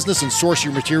small business and source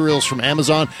your materials from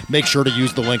Amazon, make sure to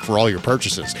use the link for all your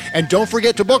purchases. And don't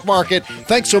forget to bookmark it.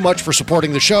 Thanks so much for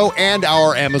supporting the show and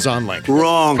our Amazon link.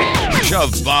 Wrong.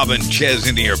 Shove Bob and Chez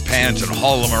into your pants and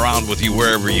haul them around with you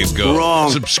wherever you go. Wrong.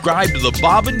 Subscribe to the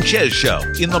Bob and Chez Show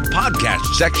in the podcast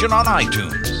section on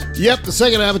iTunes. Yep, the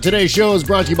second half of today's show is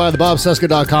brought to you by the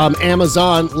bobcesca.com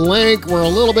Amazon link. We're a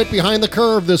little bit behind the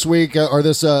curve this week, or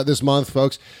this month,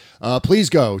 folks. Please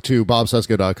go to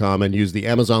bobcesca.com and use the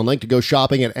Amazon link to go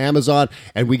shopping at Amazon,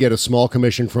 and we get a small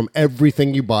commission from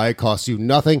everything you buy. It costs you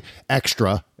nothing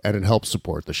extra, and it helps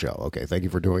support the show. Okay, thank you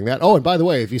for doing that. Oh, and by the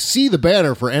way, if you see the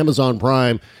banner for Amazon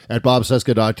Prime at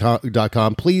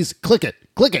bobcesca.com, please click it.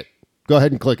 Click it. Go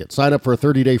ahead and click it. Sign up for a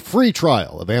 30-day free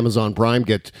trial of Amazon Prime.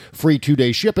 Get free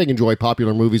 2-day shipping. Enjoy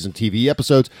popular movies and TV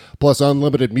episodes, plus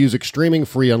unlimited music streaming,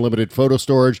 free unlimited photo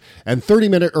storage, and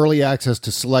 30-minute early access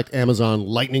to select Amazon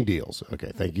Lightning deals.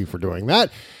 Okay, thank you for doing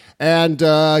that. And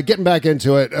getting back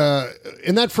into it,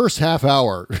 in that first half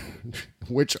hour,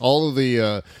 which all of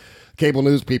the cable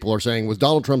news people are saying was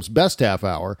Donald Trump's best half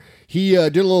hour, he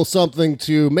did a little something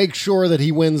to make sure that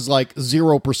he wins like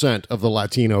 0% of the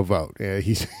Latino vote.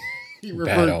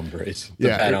 Bad Hombres. The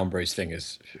Bad Hombres thing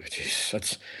is, geez,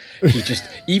 he just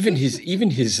even his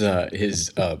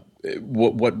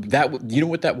what that, you know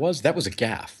what that was? That was a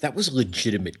gaffe. That was a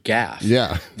legitimate gaffe.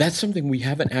 Yeah, that's something we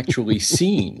haven't actually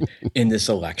seen in this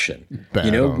election.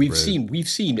 Bad Hombres. we've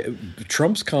seen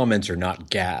Trump's comments are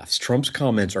not gaffes. Trump's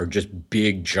comments are just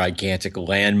big, gigantic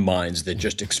landmines that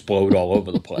just explode all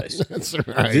over the place. That's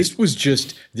right. This was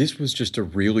just a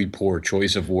really poor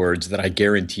choice of words that I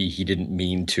guarantee he didn't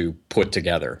mean to put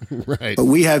together. Right. But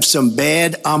we have some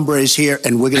bad hombres here,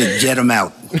 and we're going to get them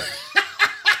out.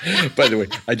 By the way,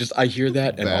 I hear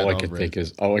that, and all I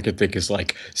could think is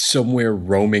like somewhere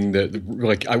roaming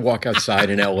like I walk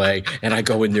outside in L.A. and I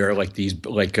go in there like these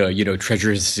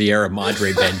Treasure Sierra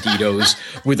Madre banditos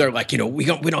with their we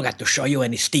don't got to show you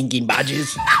any stinking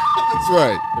badges. That's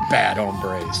right. The Bad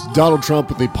Hombres. Donald Trump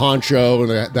with the poncho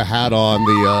and the hat on,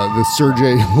 the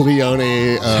Sergio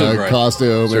Leone right.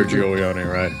 costume. Sergio Leone,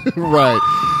 right? Right.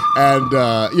 And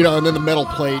and then the metal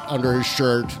plate under his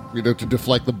shirt, to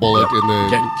deflect the bullet in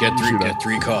the get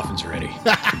three coffins ready.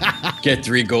 Get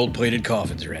 3 gold-plated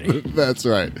coffins ready. That's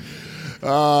right.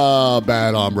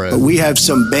 Bad hombres. But we have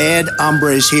some bad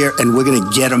hombres here, and we're going to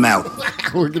get them out.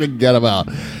 We're going to get them out.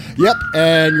 Yep,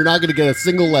 and you're not going to get a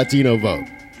single Latino vote.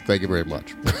 Thank you very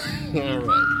much. All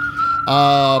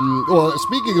right. Well,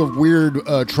 speaking of weird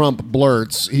Trump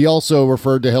blurts, he also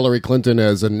referred to Hillary Clinton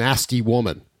as a nasty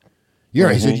woman. He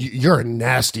said, "You're a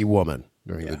nasty woman."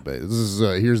 During the debate. This is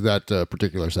here's that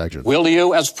particular section. Will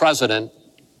you, as president,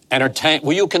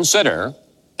 will you consider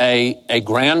a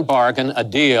grand bargain, a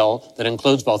deal that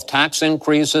includes both tax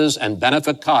increases and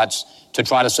benefit cuts to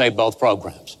try to save both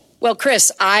programs? Well,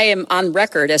 Chris, I am on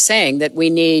record as saying that we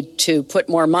need to put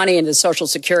more money into the Social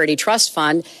Security Trust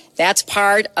Fund. That's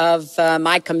part of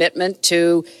my commitment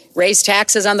to raise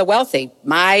taxes on the wealthy.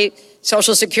 My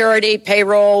Social Security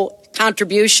payroll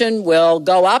contribution will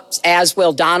go up, as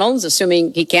will Donald's,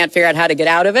 assuming he can't figure out how to get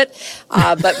out of it.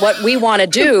 But what we want to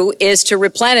do is to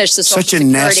replenish the Social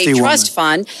Security Trust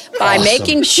Fund by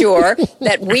making sure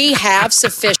that we have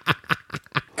sufficient...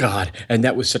 God, and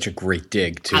that was such a great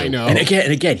dig, too. I know. And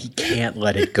again, he can't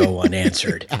let it go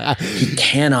unanswered. He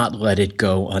cannot let it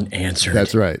go unanswered.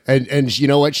 That's right. And you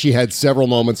know what? She had several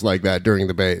moments like that during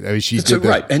the debate. I mean, she did that.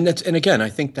 Right. And again, I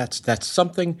think that's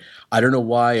something, I don't know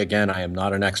why, again, I am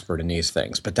not an expert in these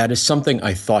things, but that is something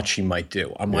I thought she might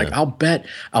do. I'm like, I'll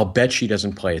bet she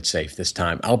doesn't play it safe this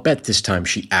time. I'll bet this time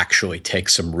she actually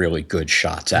takes some really good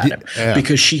shots at him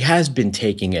because she has been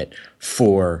taking it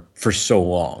for so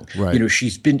long. Right.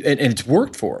 She's been, and it's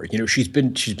worked for her. She's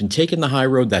been taking the high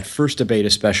road. That first debate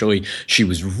especially, she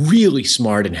was really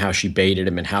smart in how she baited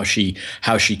him and how she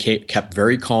kept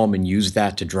very calm and used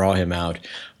that to draw him out.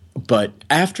 But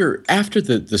after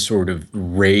the sort of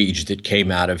rage that came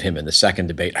out of him in the second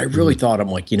debate, I really thought, I'm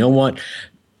like, you know what?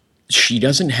 she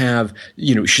doesn't have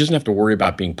to worry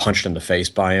about being punched in the face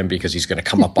by him because he's going to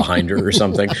come up behind her or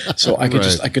something. So I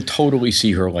could totally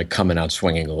see her like coming out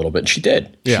swinging a little bit. And she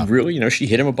did. Yeah. She really, she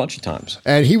hit him a bunch of times.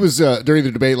 And he was, during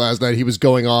the debate last night, he was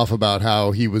going off about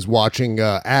how he was watching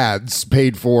ads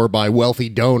paid for by wealthy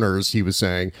donors, he was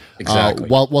saying, exactly.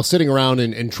 While sitting around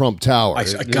in Trump Tower. I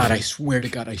swear to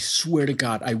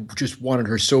God, I just wanted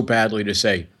her so badly to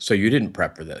say, so you didn't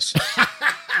prep for this.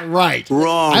 Right.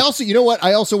 Wrong. I also, you know what?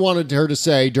 I also wanted her to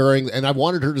say and I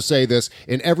wanted her to say this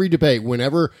in every debate,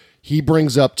 whenever he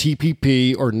brings up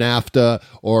TPP or NAFTA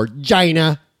or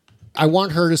China, I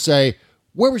want her to say,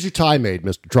 where was your tie made,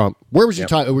 Mr. Trump? Where was your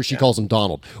tie? Or she calls him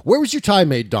Donald. Where was your tie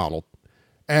made, Donald?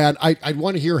 And I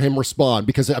want to hear him respond,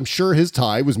 because I'm sure his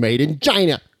tie was made in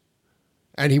China.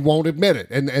 And he won't admit it,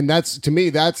 and that's, to me,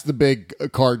 that's the big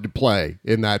card to play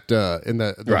in that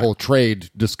the whole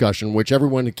trade discussion, which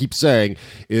everyone keeps saying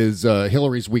is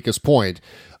Hillary's weakest point.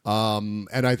 And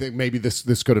I think maybe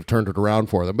this could have turned it around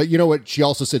for them. But you know what? She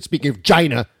also said, speaking of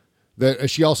China, that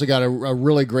she also got a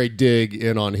really great dig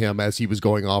in on him as he was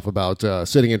going off about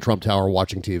sitting in Trump Tower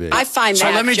watching TV. I find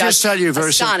that let me just tell you very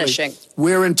astonishing. Simply,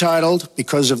 we're entitled,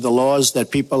 because of the laws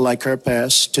that people like her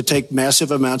pass, to take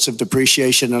massive amounts of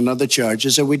depreciation and other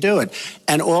charges, and we do it.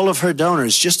 And all of her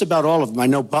donors, just about all of them, I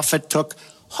know Buffett took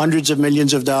hundreds of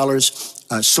millions of dollars,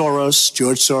 George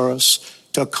Soros,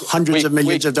 took hundreds of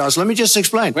millions of dollars. Let me just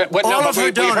explain. All of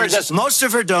her donors, most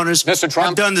of her donors, Mr. Trump,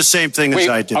 have done the same thing as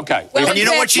I do. Okay. And you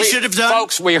know what she should have done?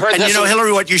 Folks, we heard and this. You know,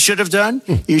 Hillary, what you should have done?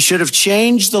 You should have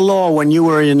changed the law when you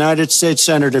were a United States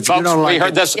Senator. If you don't like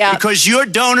it. Yeah. Because your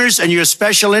donors and your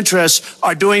special interests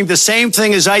are doing the same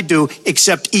thing as I do,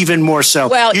 except even more so.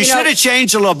 Well, you should have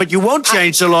changed the law, but you won't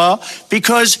change the law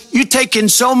because you take in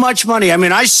so much money. I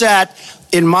mean, I sat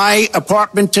in my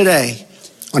apartment today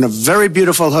on a very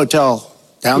beautiful hotel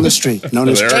down the street, known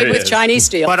as Made with Chinese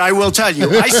steel. But I will tell you,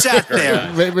 I sat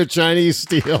there. Made with Chinese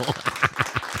steel.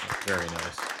 Very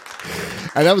nice.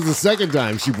 And that was the second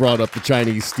time she brought up the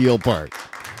Chinese steel part.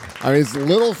 I mean, it's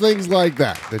little things like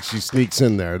that she sneaks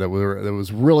in there that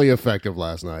was really effective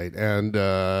last night. And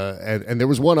there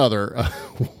was one other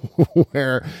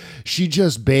where she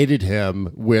just baited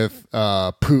him with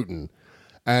Putin.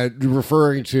 And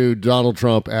referring to Donald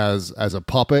Trump as a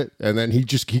puppet, and then he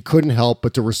couldn't help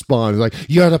but to respond. He's like,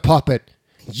 "You're the puppet.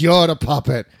 You're the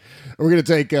puppet." And we're going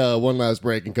to take one last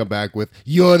break and come back with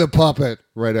 "You're the puppet"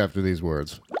 right after these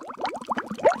words.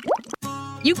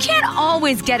 You can't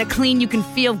always get a clean you can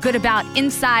feel good about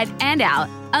inside and out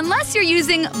unless you're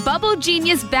using Bubble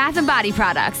Genius Bath and Body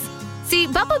products. See,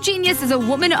 Bubble Genius is a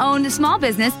woman-owned small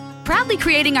business proudly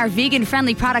creating our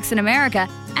vegan-friendly products in America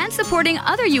and supporting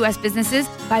other U.S. businesses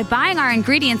by buying our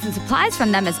ingredients and supplies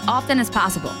from them as often as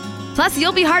possible. Plus,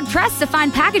 you'll be hard-pressed to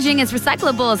find packaging as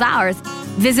recyclable as ours.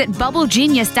 Visit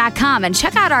BubbleGenius.com and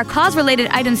check out our cause-related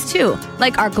items too,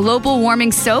 like our global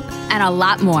warming soap and a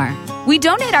lot more. We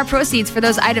donate our proceeds for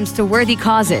those items to worthy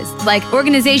causes, like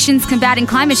organizations combating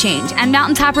climate change and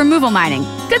mountaintop removal mining.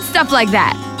 Good stuff like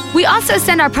that. We also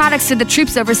send our products to the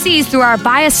troops overseas through our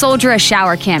Buy a Soldier a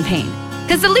Shower campaign.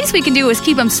 Because the least we can do is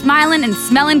keep them smiling and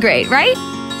smelling great, right?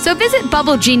 So visit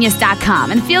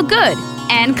BubbleGenius.com and feel good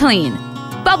and clean.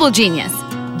 Bubble Genius,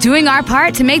 doing our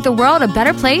part to make the world a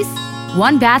better place,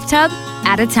 one bathtub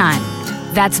at a time.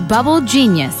 That's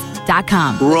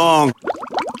BubbleGenius.com. Wrong.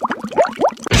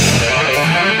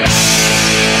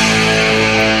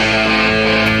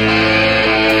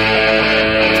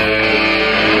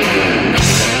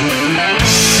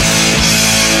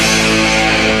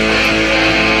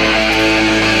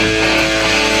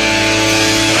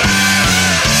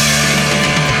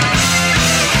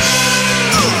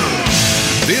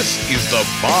 The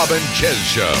Bob and Chez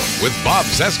Show with Bob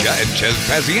Cesca and Chez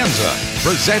Pazienza,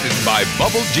 presented by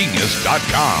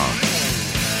BubbleGenius.com.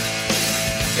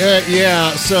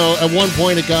 Yeah, so at one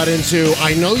point it got into,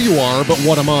 I know you are, but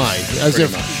what am I? As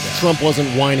if Trump wasn't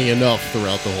whiny enough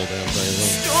throughout the whole damn thing.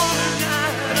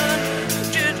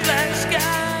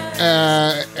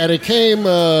 And it came,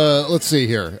 let's see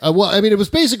here. Well, I mean, it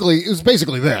was basically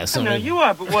this. I know you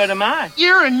are, but what am I?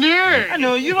 You're a nerd. I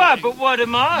know you are, but what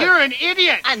am I? You're an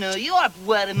idiot. I know you are, but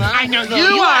what am I? I know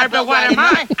you are, but what am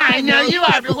I? I know you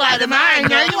are, but what am I? I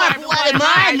know you are, but what am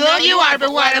I? I know you are,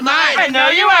 but what am I? I know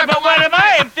you are, but what am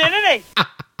I? Infinity.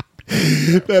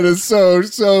 That is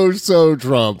so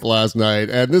Trump last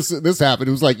night. And this happened.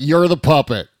 It was like, you're the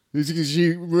puppet.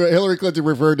 Hillary Clinton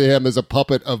referred to him as a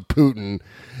puppet of Putin.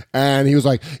 And he was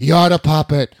like, you're the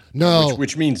puppet. No.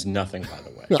 Which means nothing, by the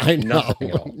way. I know.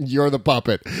 You're the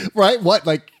puppet. Right? What?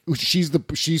 Like, she's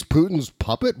Putin's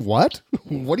puppet? What?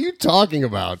 What are you talking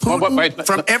about? Putin,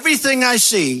 from everything I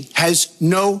see, has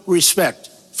no respect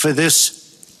for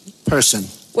this person.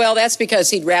 Well, that's because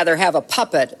he'd rather have a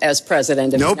puppet as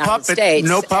president of the United States.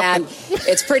 No puppet. And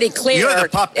it's pretty clear. You're the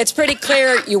puppet. It's pretty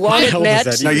clear you won't admit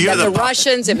that the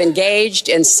Russians have engaged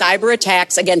in cyber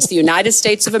attacks against the United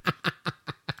States of America.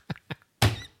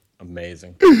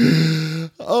 Amazing.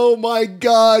 Oh my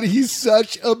God, he's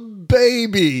such a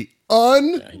baby.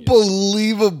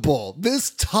 Unbelievable.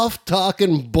 This tough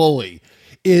talking bully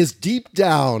is deep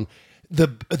down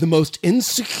the most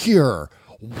insecure,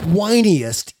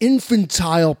 whiniest,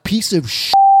 infantile piece of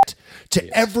shit to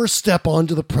ever step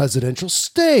onto the presidential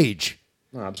stage.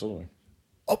 No, absolutely.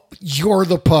 Oh, you're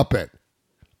the puppet.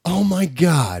 Oh my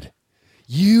God.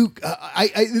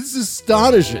 This is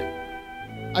astonishing.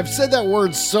 I've said that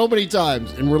word so many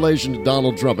times in relation to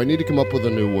Donald Trump. I need to come up with a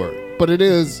new word. But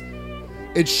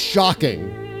it's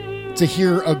shocking to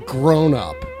hear a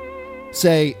grown-up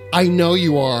say, I know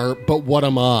you are, but what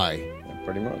am I? Yeah,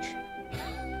 pretty much.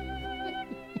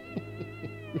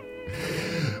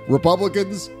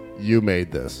 Republicans, you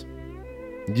made this.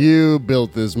 You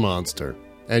built this monster.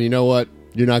 And you know what?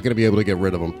 You're not going to be able to get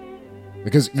rid of them.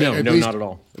 Because no, not at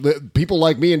all. People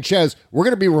like me and Chez, we're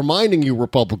going to be reminding you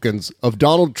Republicans of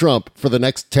Donald Trump for the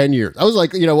next 10 years. I was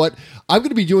like, you know what? I'm going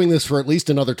to be doing this for at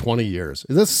least another 20 years.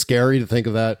 Is this scary to think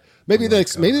of that? Maybe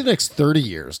the next 30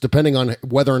 years, depending on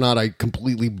whether or not I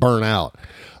completely burn out.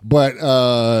 But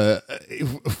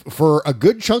for a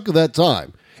good chunk of that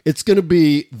time, it's going to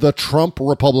be the Trump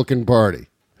Republican Party.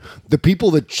 The people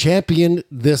that champion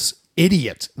this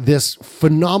idiot, this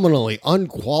phenomenally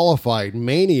unqualified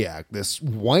maniac, this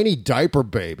whiny diaper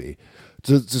baby,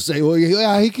 to say, well,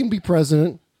 yeah, he can be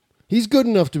president. He's good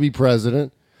enough to be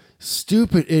president.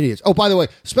 Stupid idiots. Oh, by the way,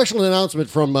 special announcement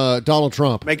from Donald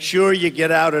Trump. Make sure you get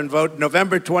out and vote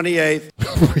November 28th.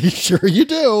 Pretty sure you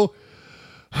do.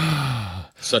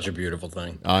 Such a beautiful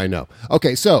thing. I know.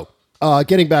 Okay, so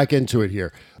getting back into it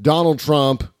here. Donald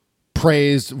Trump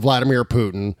praised Vladimir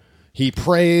Putin. He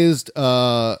praised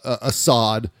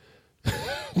Assad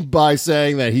by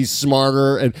saying that he's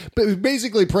smarter, and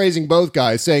basically praising both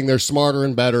guys, saying they're smarter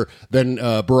and better than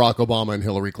Barack Obama and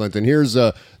Hillary Clinton. Here's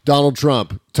Donald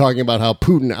Trump talking about how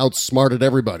Putin outsmarted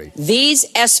everybody. These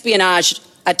espionage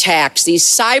attacks, these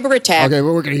cyber attacks. Okay,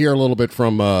 well, we're going to hear a little bit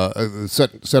from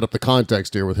set up the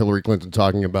context here with Hillary Clinton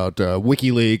talking about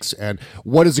WikiLeaks and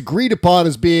what is agreed upon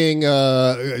as being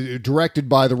directed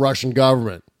by the Russian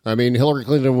government. I mean, Hillary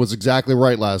Clinton was exactly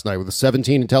right last night with the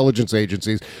 17 intelligence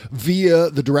agencies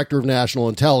via the Director of National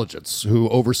Intelligence, who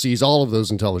oversees all of those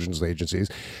intelligence agencies,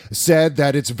 said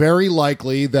that it's very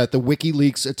likely that the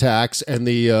WikiLeaks attacks and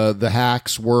the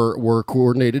hacks were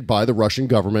coordinated by the Russian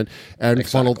government and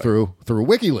funneled through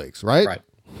WikiLeaks, right? Right.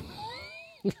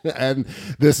 And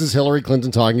this is Hillary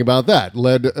Clinton talking about that,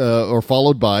 led or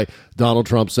followed by Donald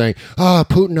Trump saying,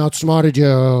 Putin outsmarted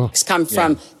you. Come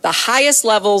from the highest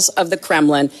levels of the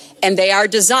Kremlin, and they are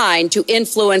designed to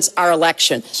influence our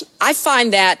election. I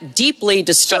find that deeply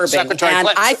disturbing, and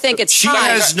I think it's She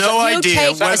has no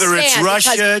idea whether it's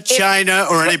Russia, China,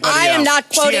 or anybody else. I am not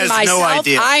quoting myself. No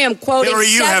idea. I am quoting Hillary,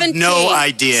 you 17. Have no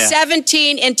idea.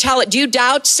 17 Do you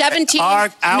doubt 17 our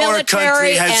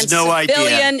military has and no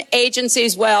civilian idea.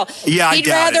 Agencies? Well, yeah, he'd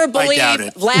rather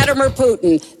believe Vladimir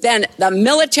Putin than the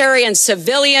military and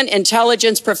civilian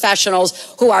intelligence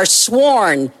professionals who are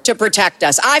sworn to protect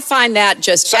us. I find that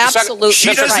just absolutely.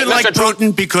 She doesn't like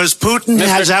Putin because Putin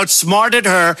has outsmarted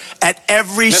her at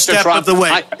every step of the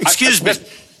way. Excuse me.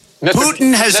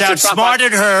 Putin has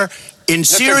outsmarted her in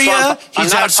Syria.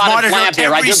 He's outsmarted her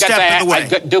every step of the way.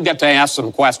 I do get to ask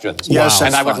some questions. Yes,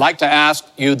 and I would like to ask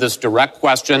you this direct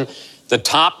question. The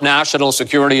top national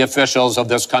security officials of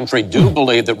this country do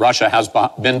believe that Russia has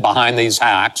been behind these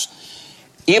hacks.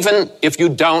 Even if you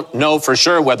don't know for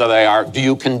sure whether they are, do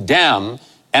you condemn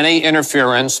any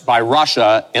interference by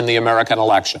Russia in the American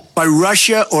election? By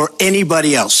Russia or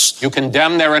anybody else? You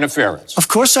condemn their interference? Of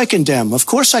course I condemn. Of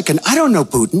course I can. I don't know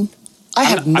Putin. I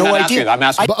have no idea. I'm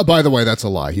asking. By the way, that's a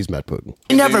lie. He's met Putin.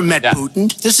 I never met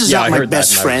Putin. This is not my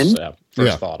best friend.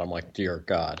 First thought, I'm like, dear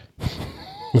God.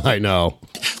 I know.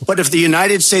 But if the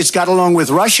United States got along with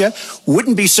Russia,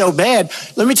 wouldn't be so bad.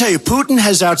 Let me tell you, Putin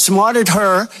has outsmarted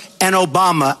her and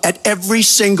Obama at every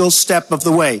single step of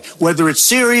the way, whether it's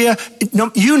Syria,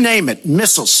 you name it,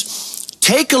 missiles.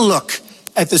 Take a look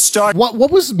at the start.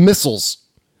 What was missiles?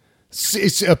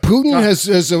 Putin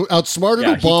has outsmarted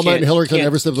Obama and Hillary Clinton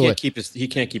every step of the way. He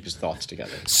can't keep his thoughts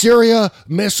together. Syria,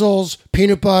 missiles,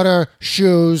 peanut butter,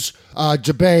 shoes,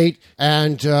 debate,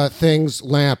 and things,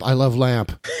 lamp. I love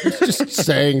lamp. Just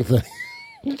saying things.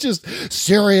 Just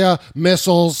Syria,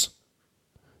 missiles.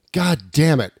 God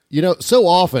damn it. You know, so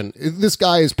often, this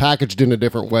guy is packaged in a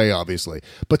different way, obviously,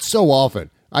 but so often,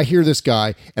 I hear this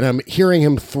guy, and I'm hearing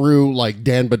him through, like,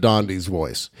 Dan Badondi's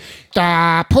voice.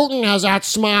 Putin has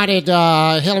outsmarted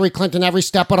Hillary Clinton every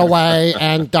step of the way,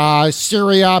 and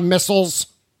Syria missiles.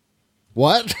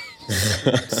 What?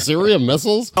 Syria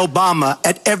missiles? Obama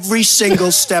at every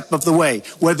single step of the way,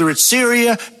 whether it's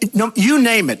Syria, no, you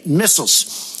name it,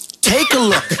 missiles. Take a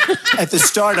look at the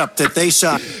startup that they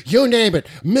signed. You name it,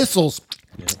 missiles.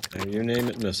 Yeah, you name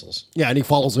it, missiles. Yeah, and he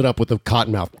follows it up with a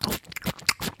cotton mouth.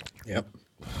 Yep.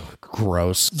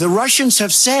 Gross. The Russians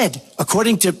have said,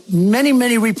 according to many,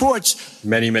 many reports,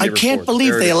 I can't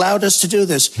believe they allowed us to do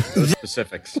this. No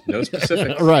specifics. No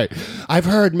specifics. Right. I've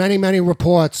heard many, many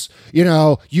reports, you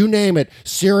know, you name it,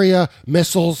 Syria,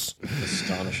 missiles.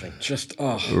 Astonishing. Just,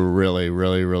 Really,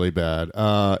 really, really bad.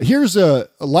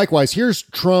 Likewise, here's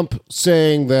Trump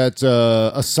saying that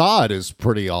Assad is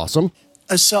pretty awesome.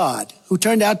 Assad, who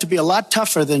turned out to be a lot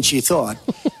tougher than she thought.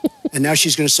 And now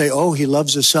she's going to say, oh, he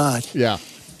loves Assad. Yeah.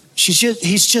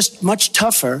 He's just much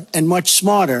tougher and much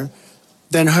smarter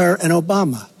than her and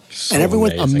Obama. So and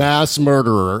everyone, amazing. A mass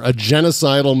murderer, a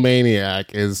genocidal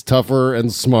maniac is tougher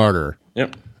and smarter.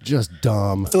 Yep. Just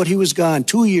dumb. Thought he was gone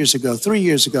 2 years ago, 3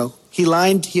 years ago. He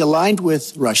aligned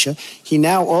with Russia. He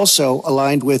now also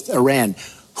aligned with Iran,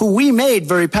 who we made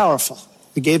very powerful.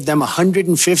 We gave them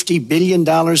 $150 billion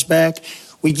back.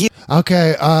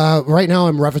 Okay, right now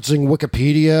I'm referencing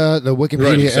Wikipedia, the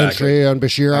Wikipedia entry on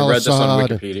Bashir al-Assad. I read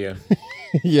this on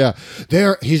Wikipedia.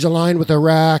 Yeah, he's aligned with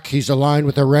Iraq, he's aligned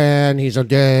with Iran,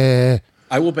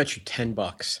 I will bet you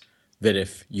 $10 that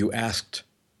if you asked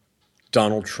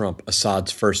Donald Trump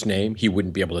Assad's first name, he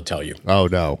wouldn't be able to tell you. Oh,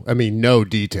 no. I mean, no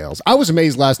details. I was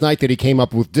amazed last night that he came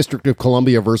up with District of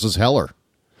Columbia versus Heller.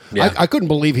 Yeah. I couldn't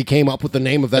believe he came up with the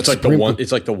name of that. It's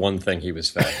like the one thing he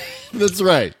was fed. That's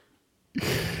right.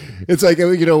 It's like,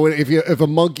 you know, if a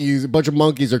bunch of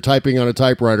monkeys are typing on a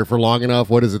typewriter for long enough,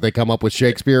 what is it? They come up with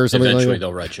Shakespeare or something like that? Eventually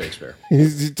they'll write Shakespeare.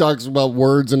 He talks about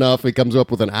words enough, he comes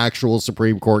up with an actual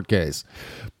Supreme Court case.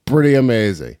 Pretty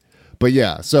amazing. But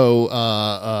yeah, so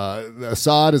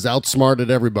Assad has outsmarted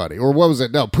everybody. Or what was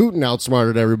it? No, Putin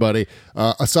outsmarted everybody.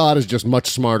 Assad is just much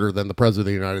smarter than the President of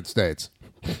the United States.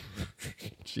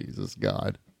 Jesus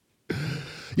God.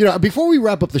 You know, before we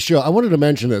wrap up the show, I wanted to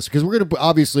mention this because we're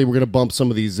going to bump some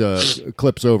of these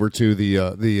clips over to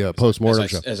the post-mortem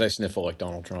show. As I sniffle like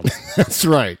Donald Trump. That's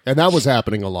right. And that was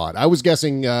happening a lot. I was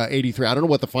guessing 83. I don't know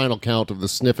what the final count of the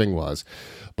sniffing was,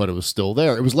 but it was still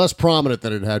there. It was less prominent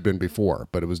than it had been before,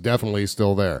 but it was definitely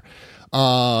still there.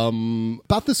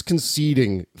 About this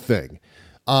conceding thing.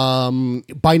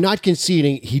 By not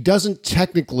conceding, he doesn't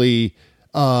technically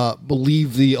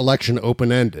believe the election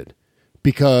open-ended.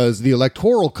 Because the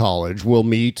Electoral College will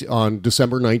meet on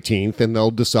December 19th and they'll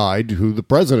decide who the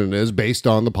president is based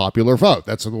on the popular vote.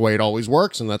 That's the way it always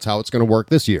works, and that's how it's going to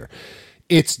work this year.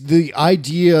 It's the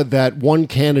idea that one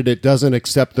candidate doesn't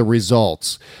accept the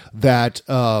results that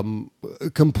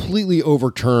completely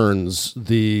overturns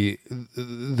the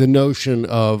notion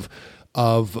of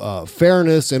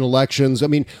fairness in elections. I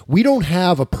mean, we don't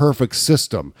have a perfect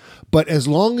system, but as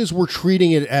long as we're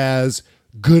treating it as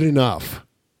good enough,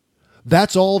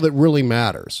 that's all that really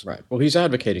matters. Right. Well, he's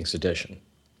advocating sedition.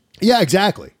 Yeah,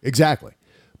 exactly.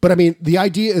 But I mean, the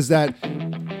idea is that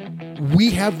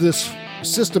we have this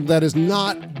system that is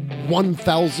not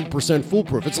 1,000%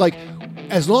 foolproof. It's like,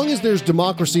 as long as there's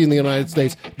democracy in the United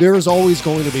States, there is always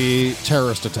going to be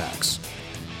terrorist attacks.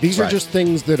 These are just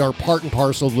things that are part and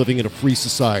parcel of living in a free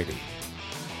society.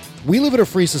 We live in a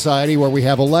free society where we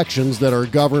have elections that are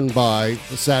governed by,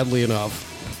 sadly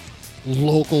enough,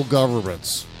 local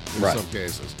governments. In some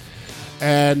cases,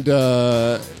 and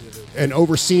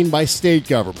overseen by state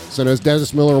governments. And as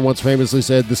Dennis Miller once famously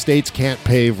said, the states can't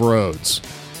pave roads.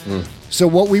 So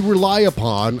what we rely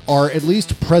upon are at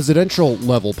least presidential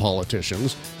level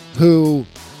politicians who,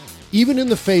 even in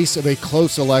the face of a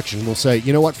close election, will say,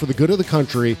 you know what, for the good of the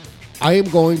country, I am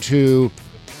going to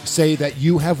say that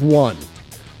you have won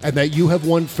and that you have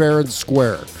won fair and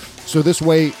square. So this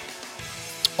way,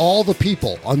 all the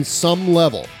people on some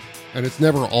level, and it's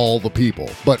never all the people,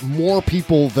 but more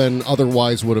people than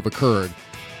otherwise would have occurred,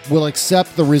 will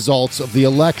accept the results of the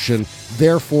election,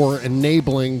 therefore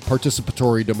enabling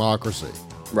participatory democracy.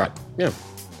 Right. Yeah.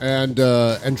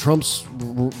 And Trump's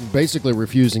basically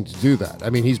refusing to do that. I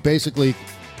mean, he's basically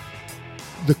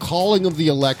the calling of the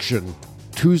election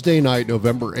Tuesday night,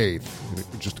 November 8th,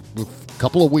 just a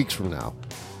couple of weeks from now,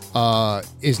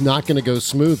 is not going to go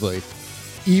smoothly.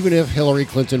 Even if Hillary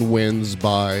Clinton wins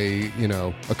by, you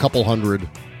know, a couple hundred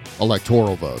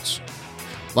electoral votes.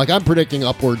 Like, I'm predicting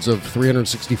upwards of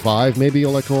 365, maybe,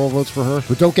 electoral votes for her.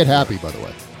 But don't get happy, by the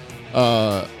way.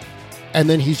 And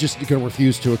then he's just going to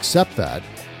refuse to accept that.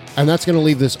 And that's going to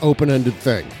leave this open-ended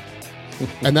thing.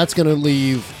 And that's going to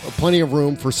leave plenty of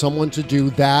room for someone to do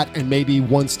that and maybe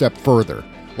one step further.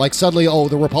 Like suddenly,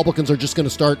 the Republicans are just going to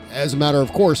start, as a matter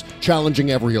of course,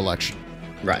 challenging every election.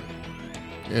 Right.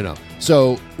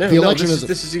 So the election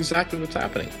this is exactly what's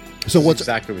happening.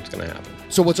 Exactly what's going to happen.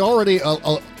 So what's already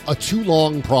a too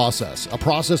long process, a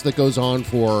process that goes on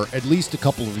for at least a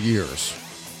couple of years,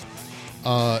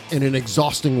 in an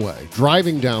exhausting way,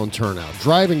 driving down turnout,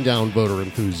 driving down voter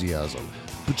enthusiasm,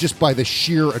 but just by the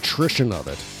sheer attrition of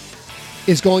it,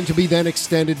 is going to be then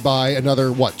extended by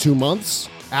another, 2 months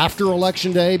after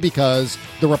Election Day, because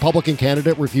the Republican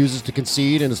candidate refuses to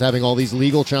concede and is having all these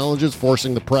legal challenges,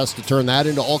 forcing the press to turn that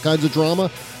into all kinds of drama.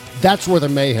 That's where the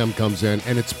mayhem comes in,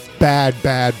 and it's bad,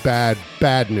 bad, bad,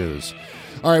 bad news.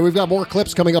 All right, we've got more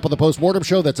clips coming up on the Postmortem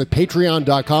Show. That's at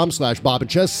patreon.com/Bob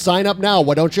and Chez. Sign up now,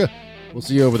 why don't you? We'll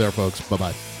see you over there, folks.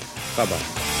 Bye-bye. Bye-bye.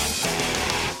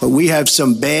 But we have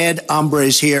some bad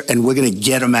hombres here, and we're going to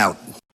get them out.